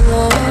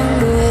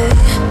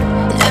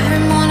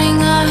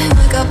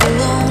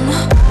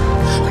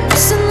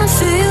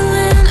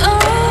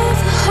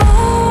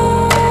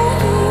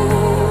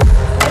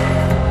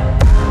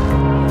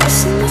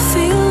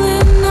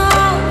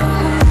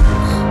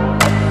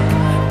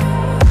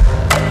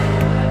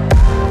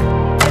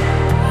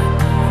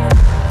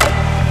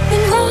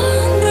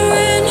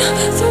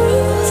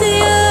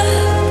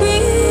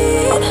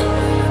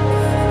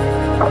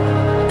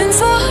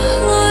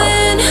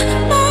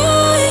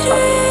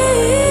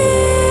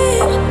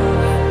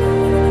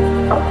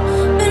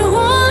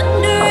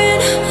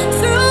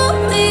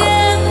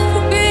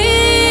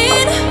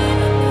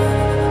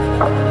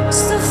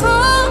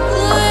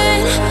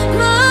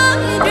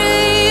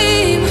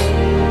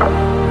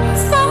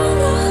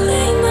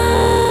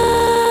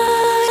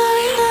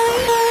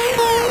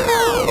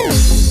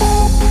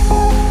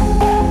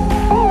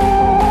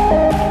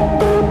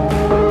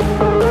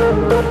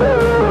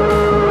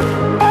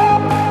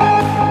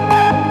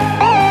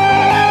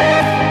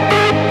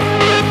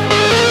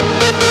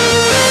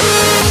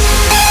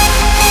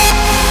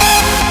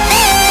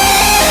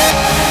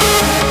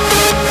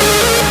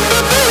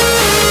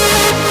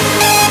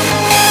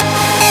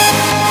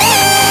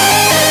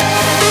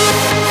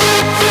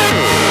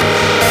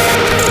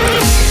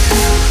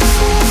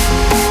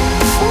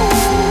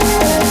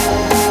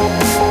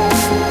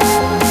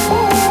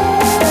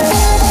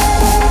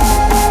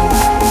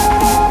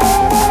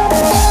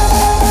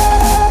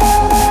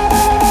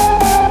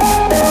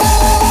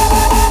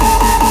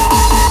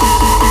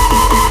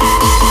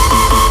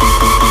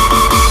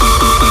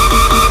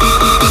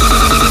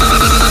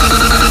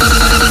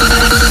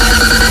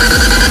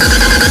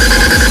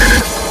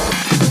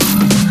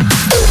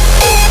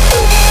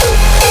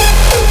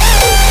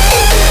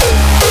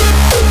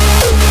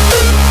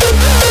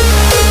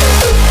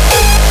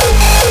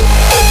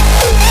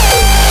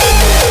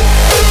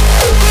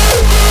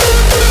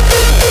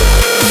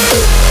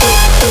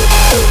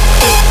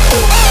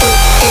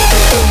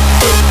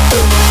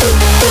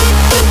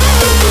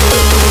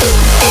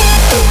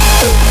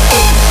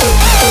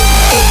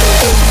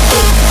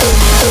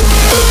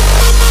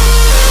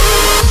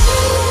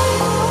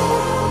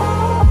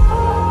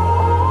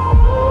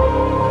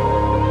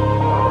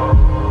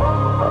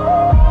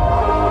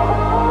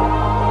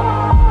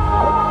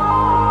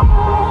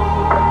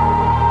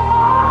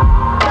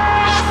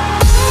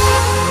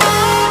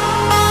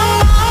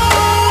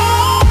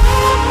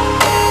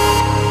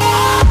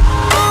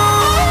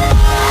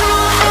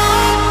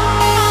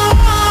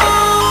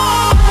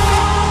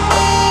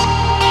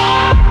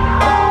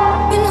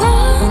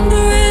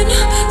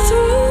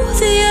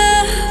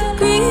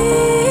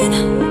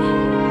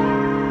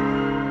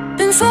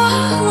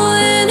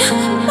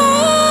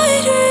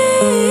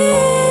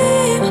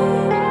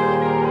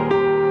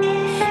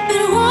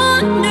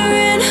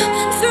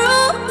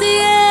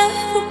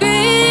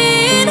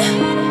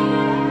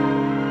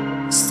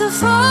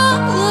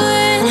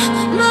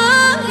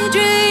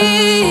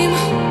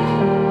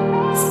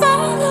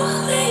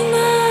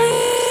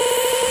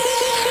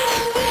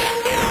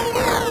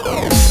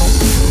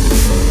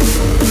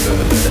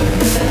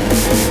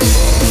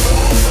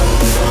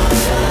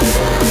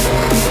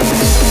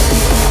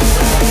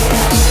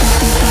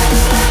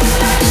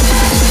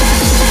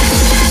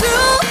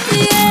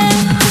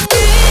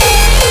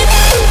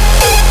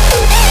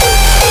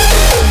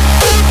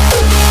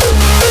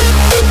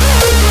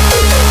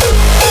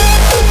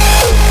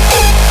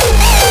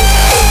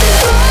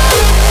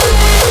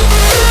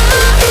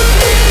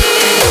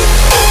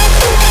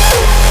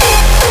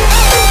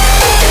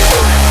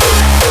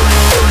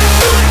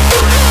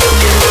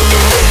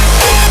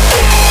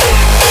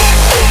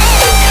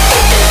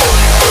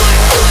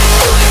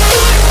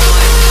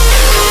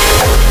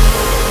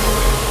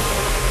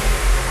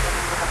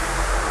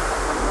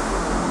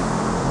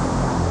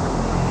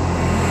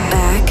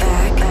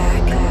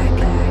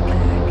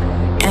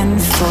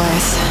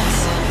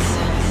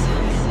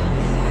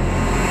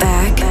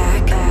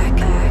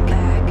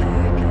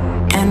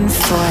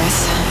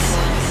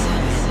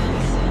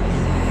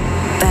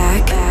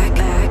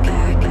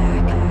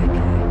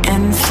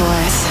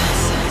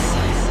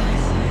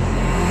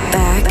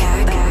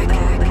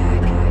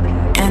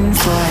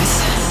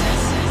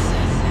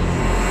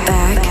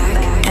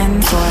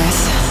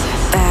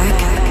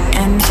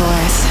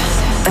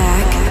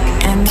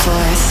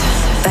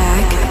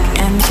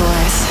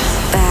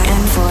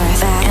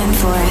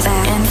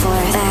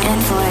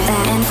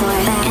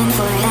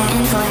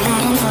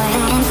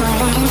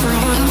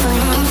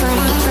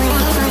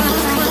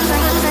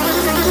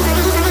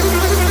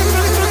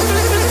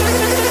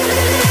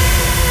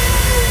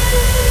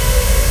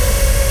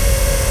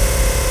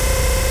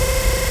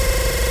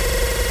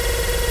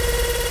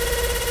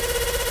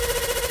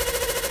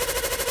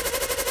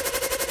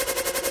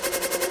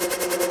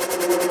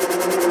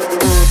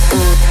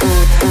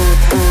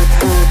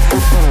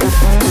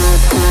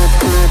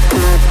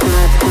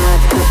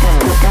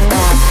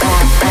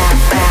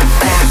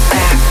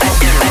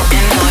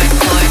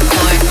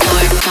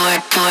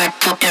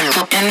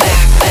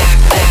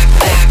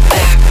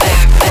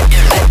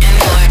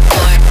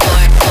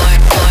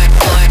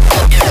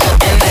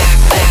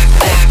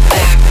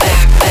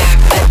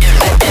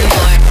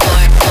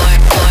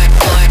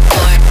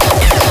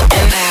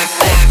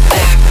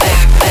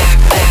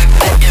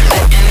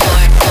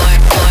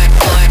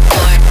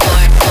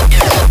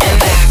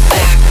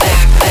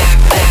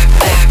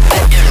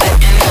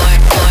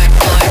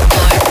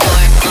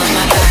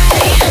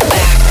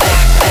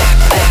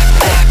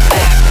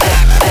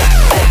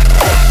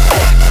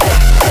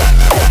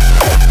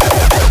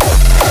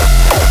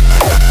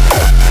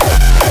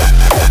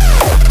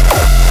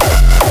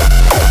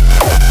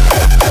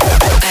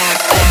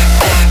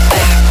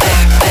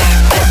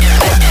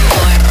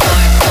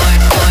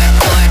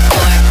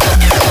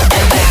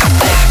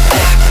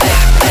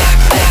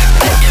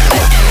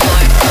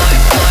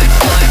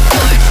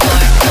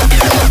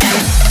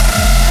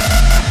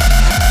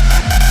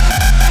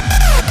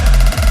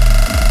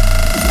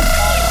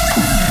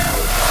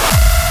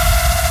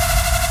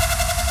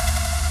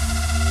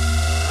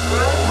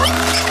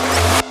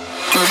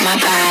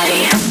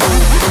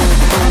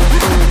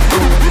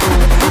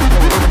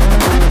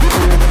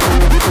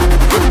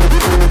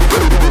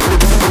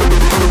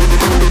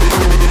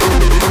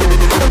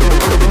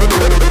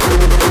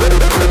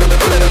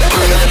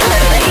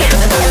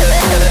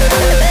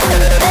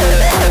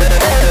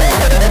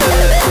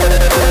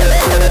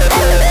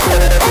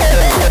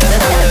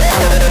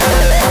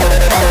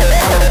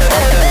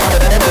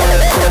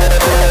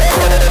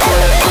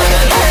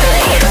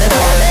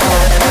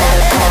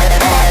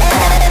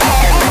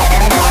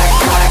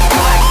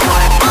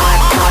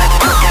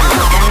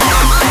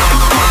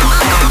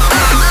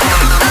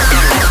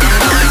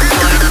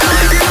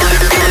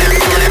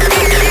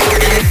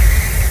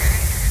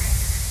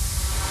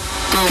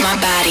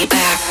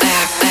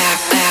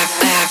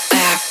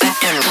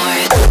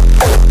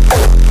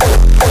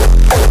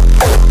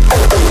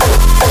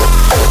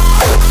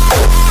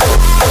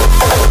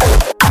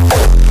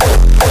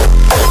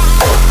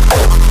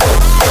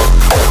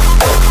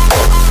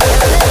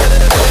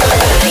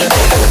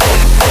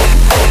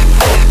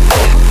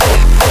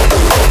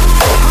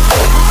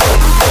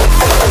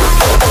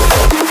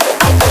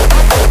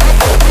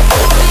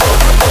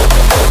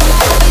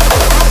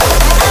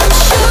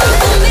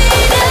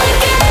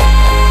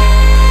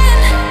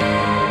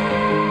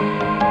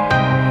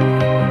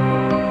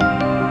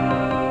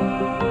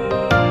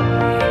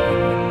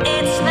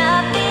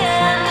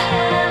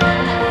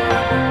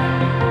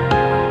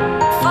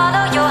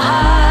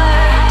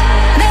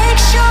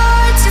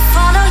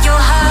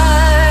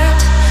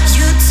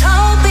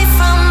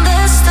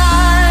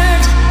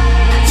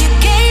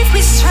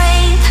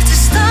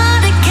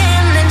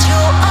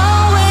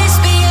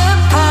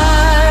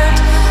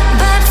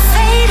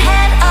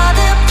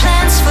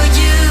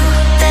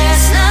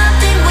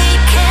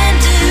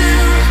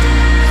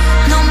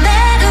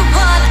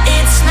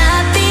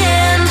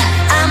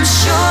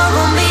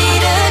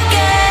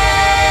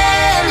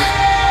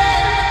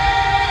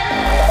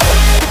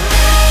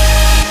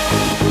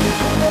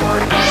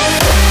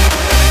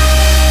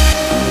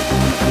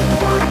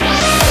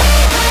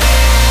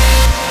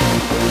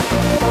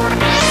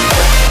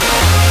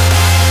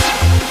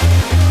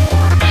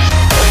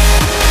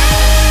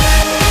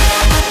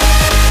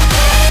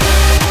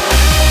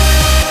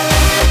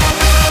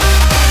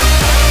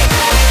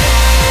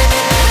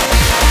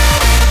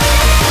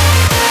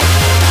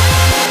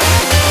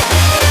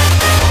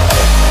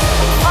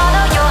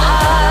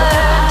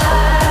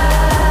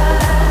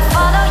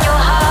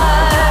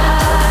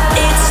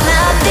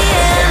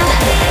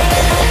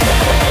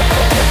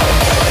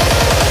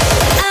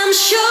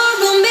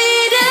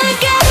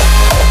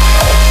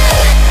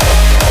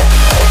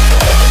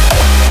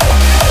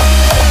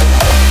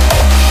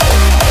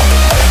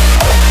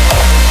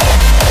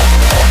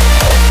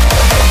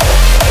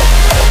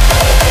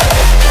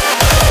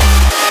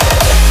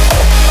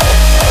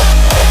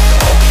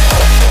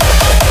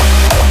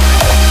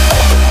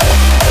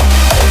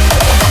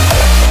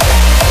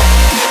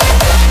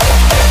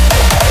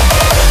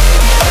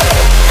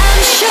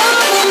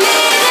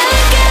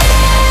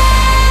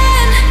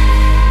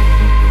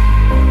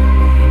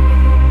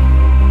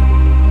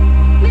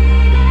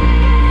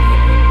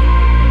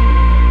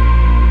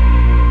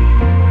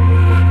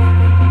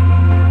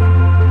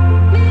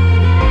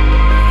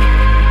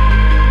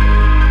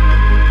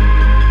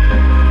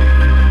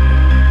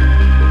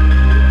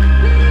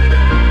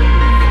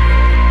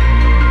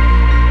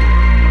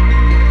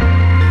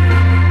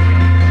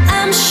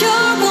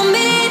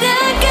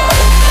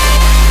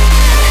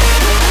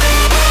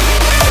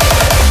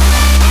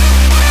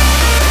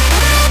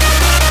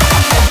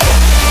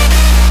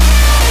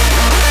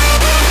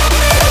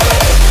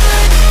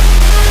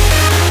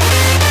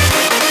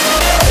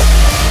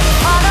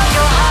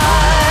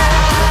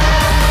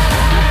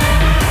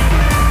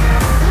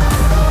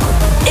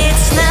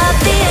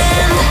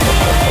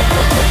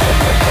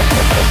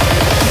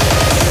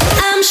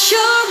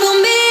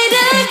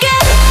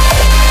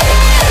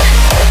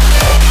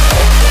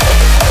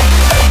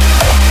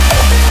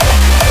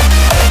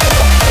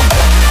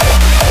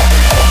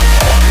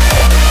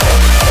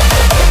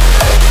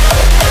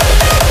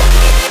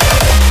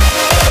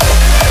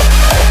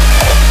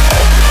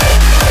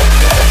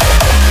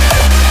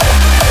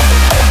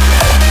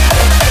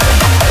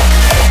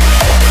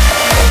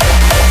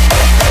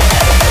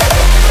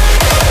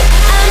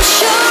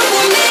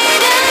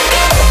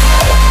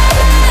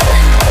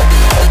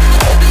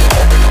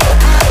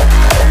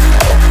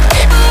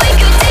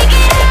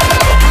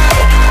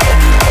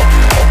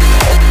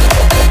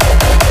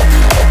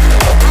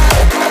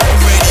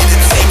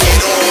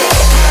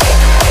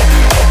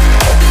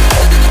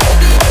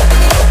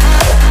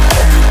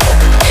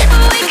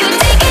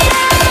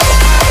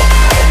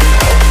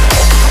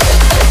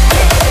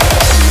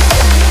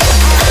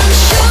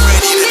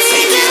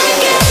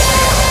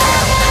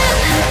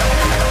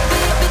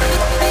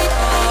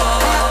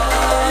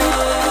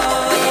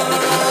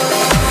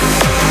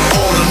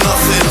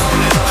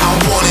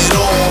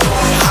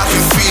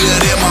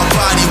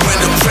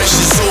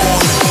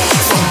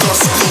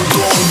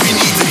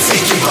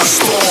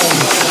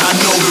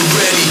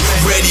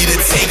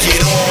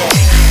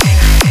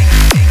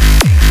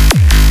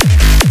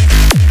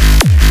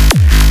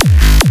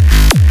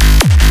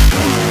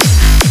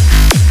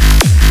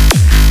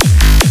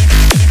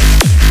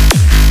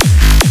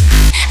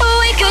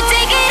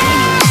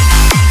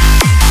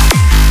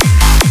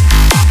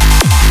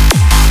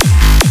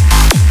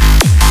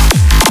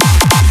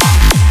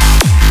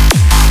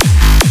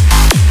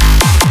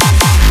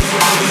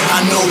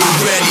 know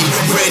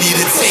we're ready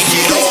to take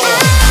it all.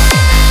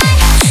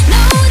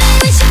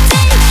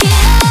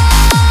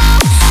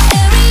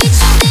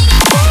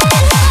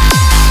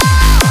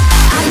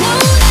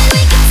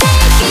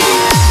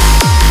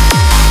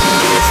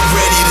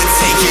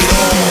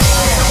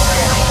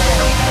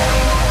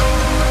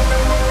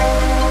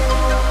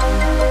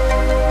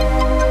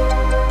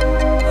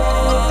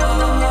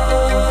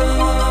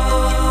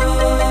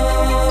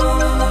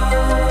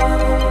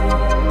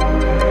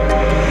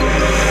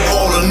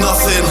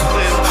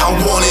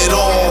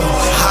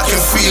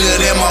 Feel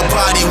it in my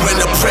body when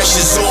the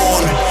pressure's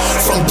on.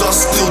 From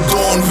dusk till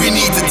dawn, we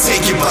need to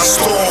take it by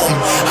storm.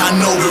 I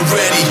know we're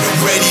ready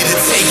to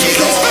take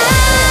it all.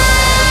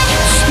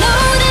 I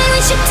know that we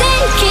should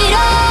take it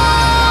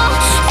all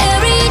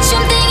and reach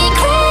something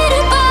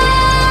incredible.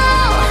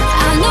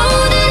 I know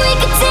that we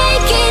can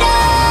take it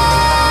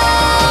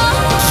all.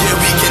 Yeah,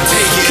 we can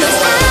take it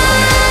all.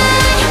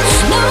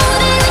 I know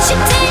that we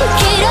should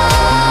take it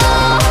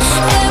all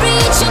and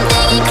reach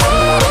something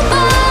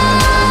incredible.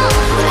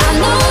 I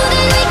know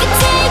that we can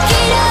take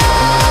it all.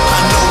 I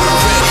know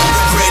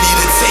we're ready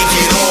to take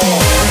it all.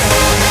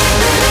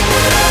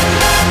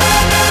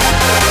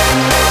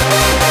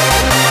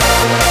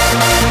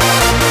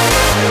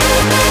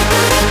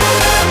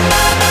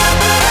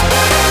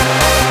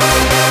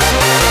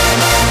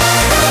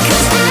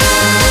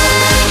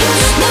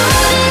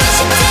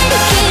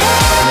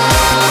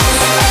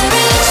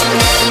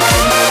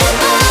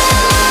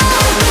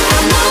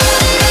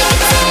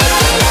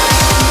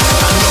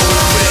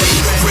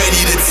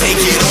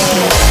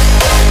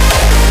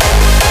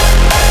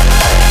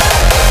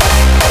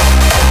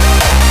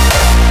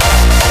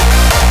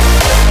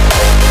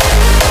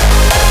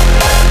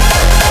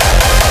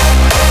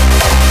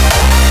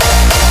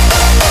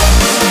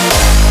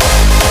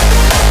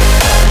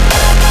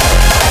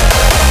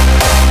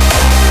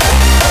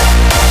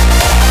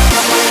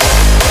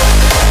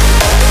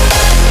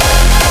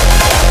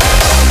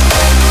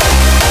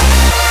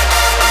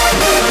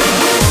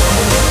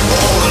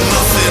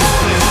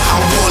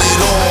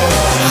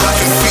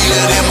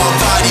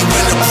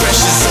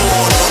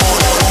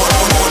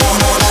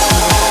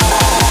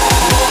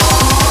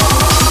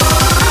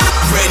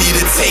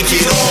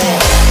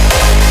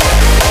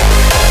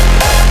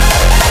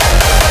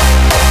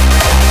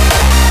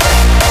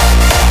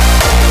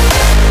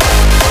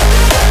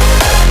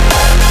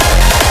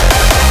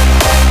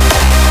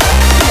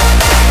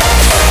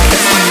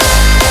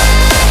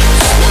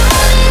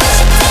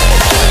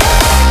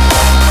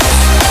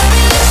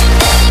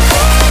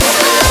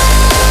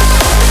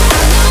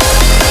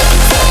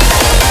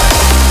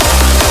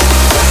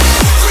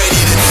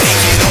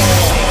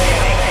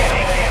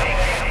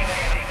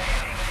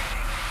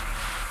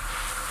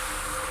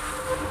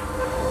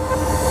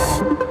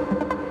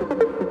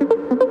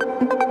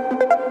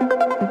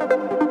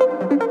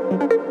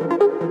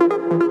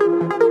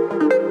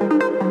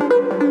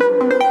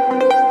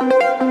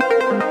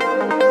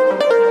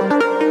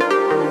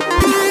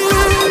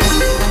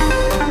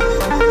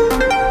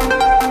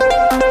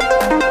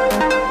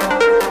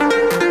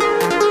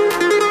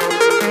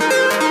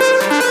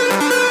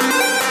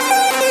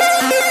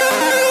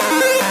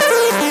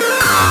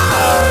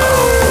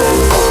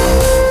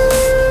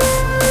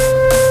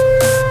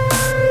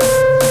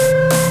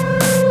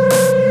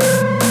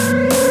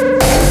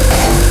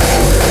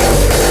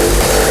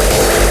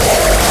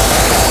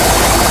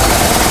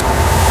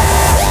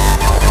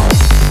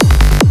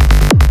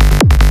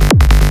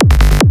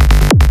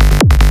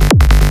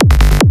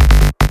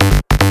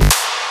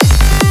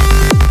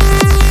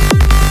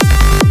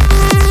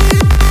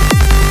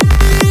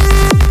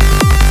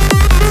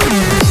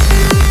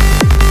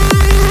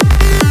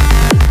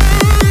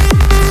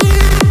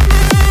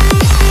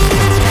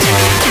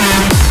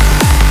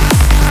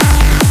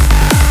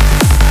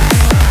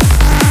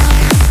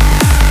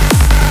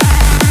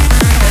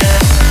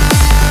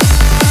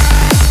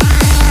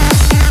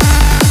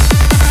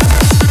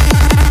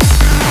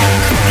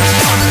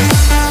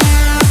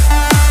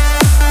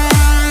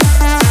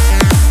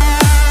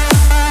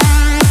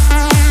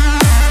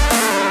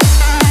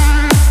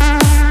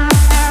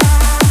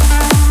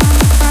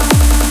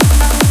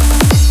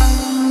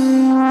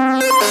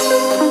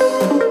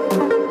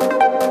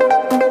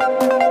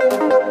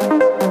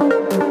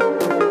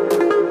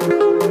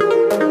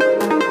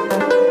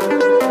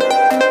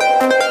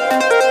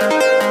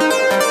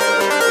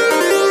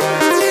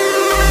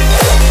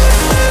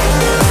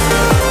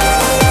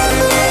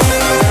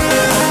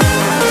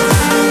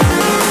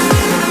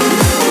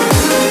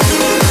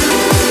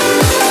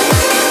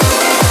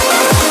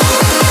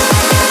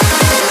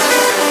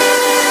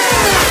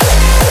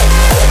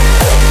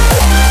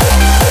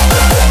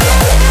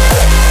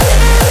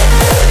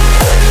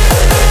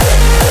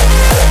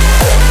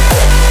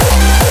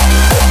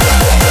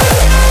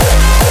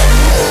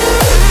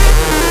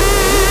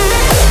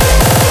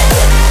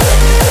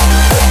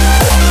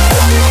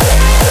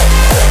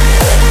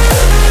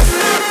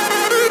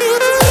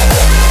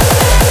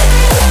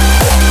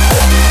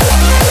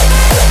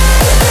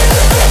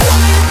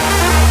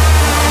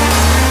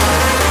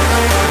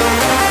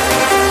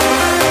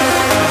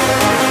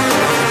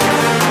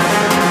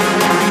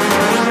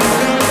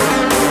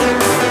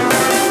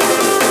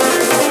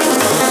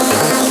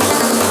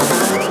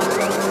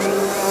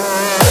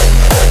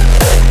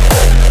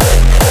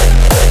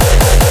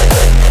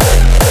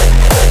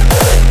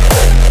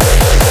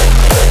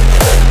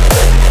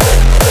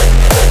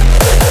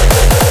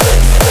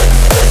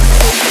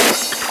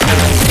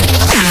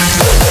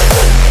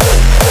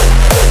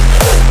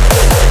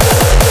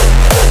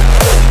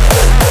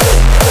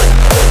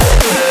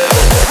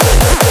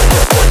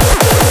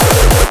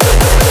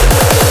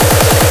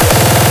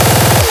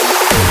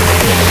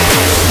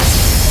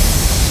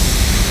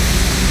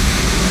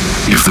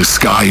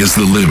 sky is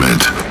the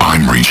limit,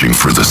 I'm reaching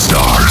for the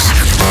stars.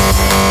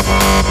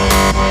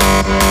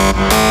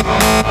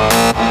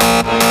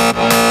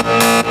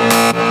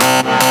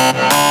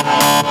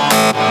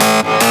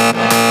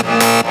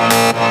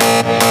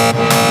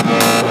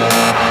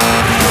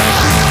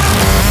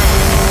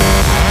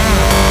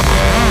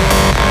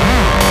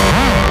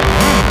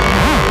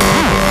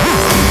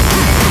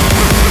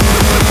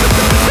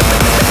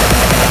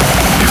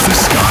 If the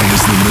sky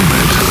is the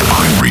limit,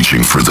 I'm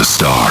reaching for the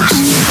stars.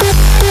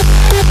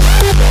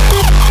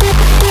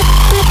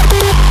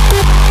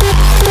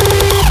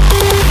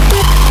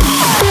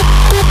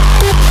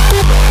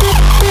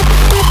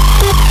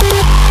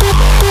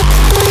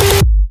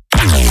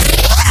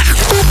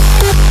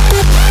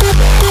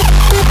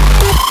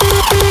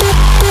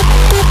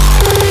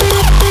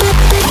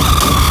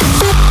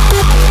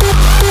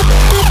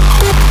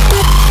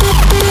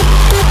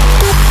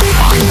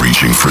 I'm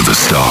reaching for the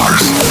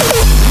stars.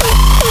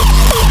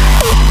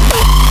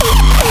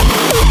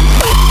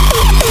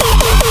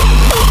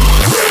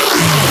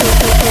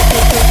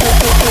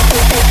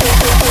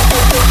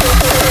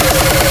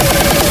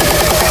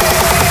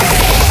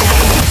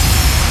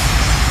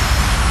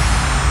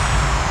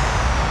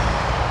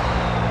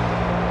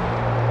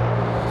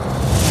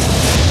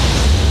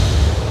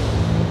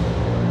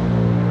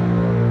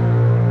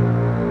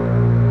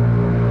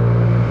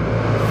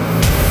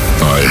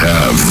 I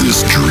have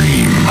this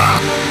dream,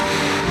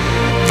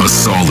 a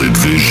solid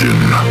vision,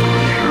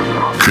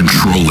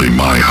 controlling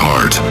my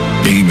heart,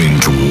 aiming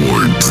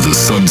towards the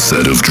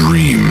sunset of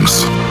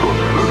dreams.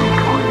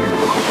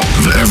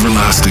 The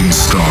everlasting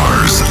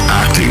stars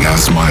acting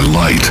as my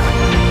light,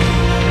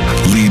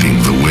 leading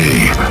the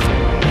way.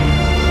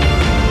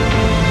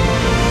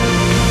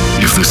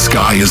 If the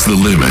sky is the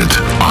limit,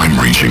 I'm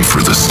reaching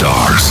for the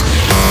stars.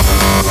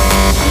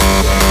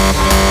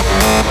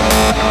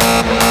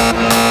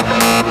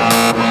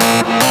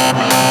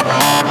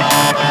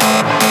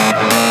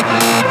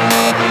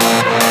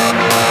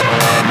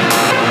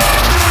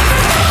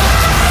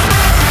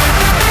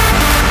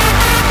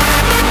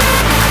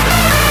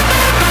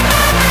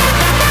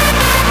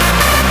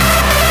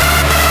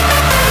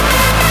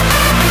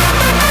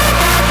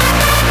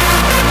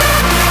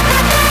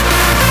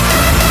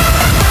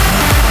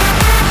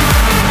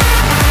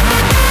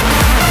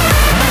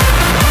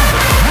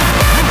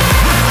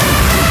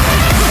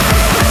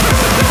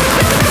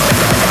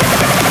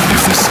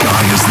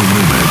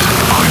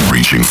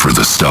 Reaching for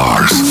the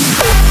stars.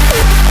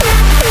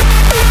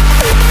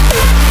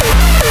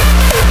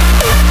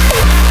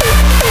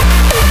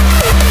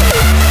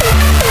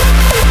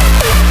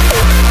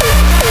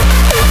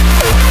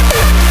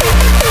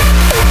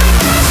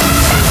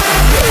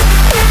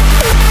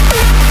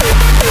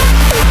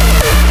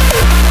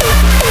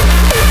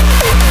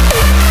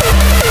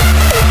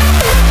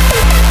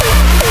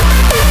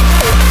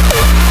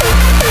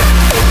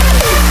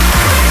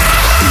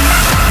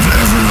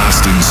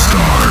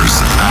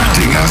 Stars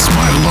acting as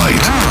my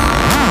light,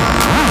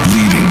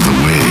 leading the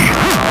way.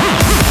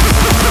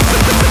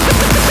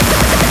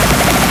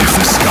 If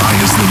the sky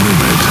is the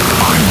limit,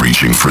 I'm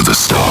reaching for the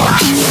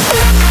stars.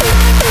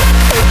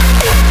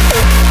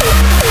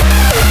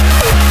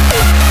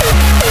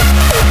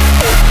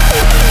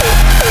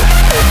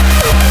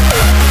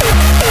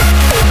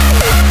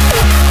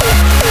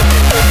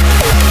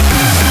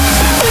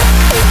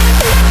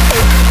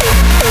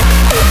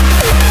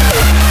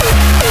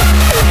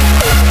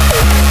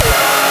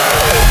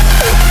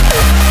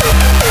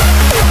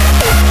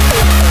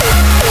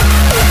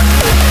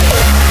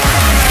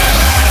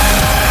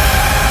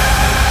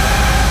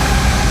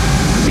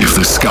 If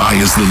the sky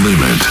is the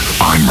limit,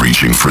 I'm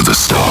reaching for the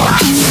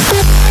stars.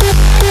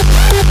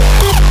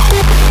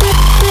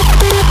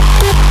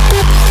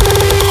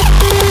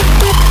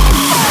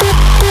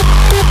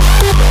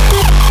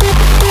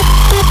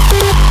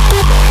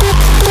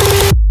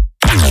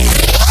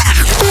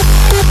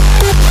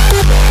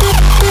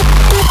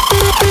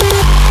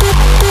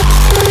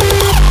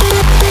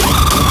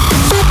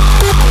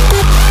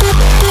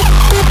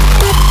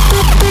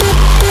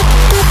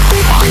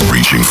 I'm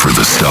reaching for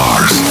the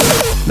stars.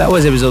 That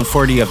was episode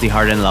 40 of the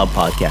Hard and Loud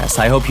podcast.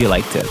 I hope you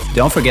liked it.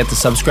 Don't forget to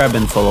subscribe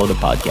and follow the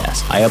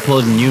podcast. I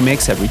upload a new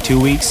mix every 2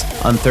 weeks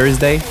on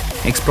Thursday,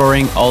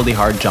 exploring all the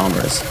hard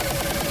genres.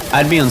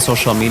 Add me on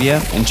social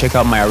media and check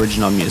out my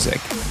original music.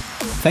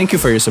 Thank you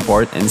for your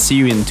support and see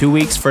you in 2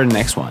 weeks for the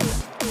next one.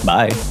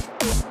 Bye.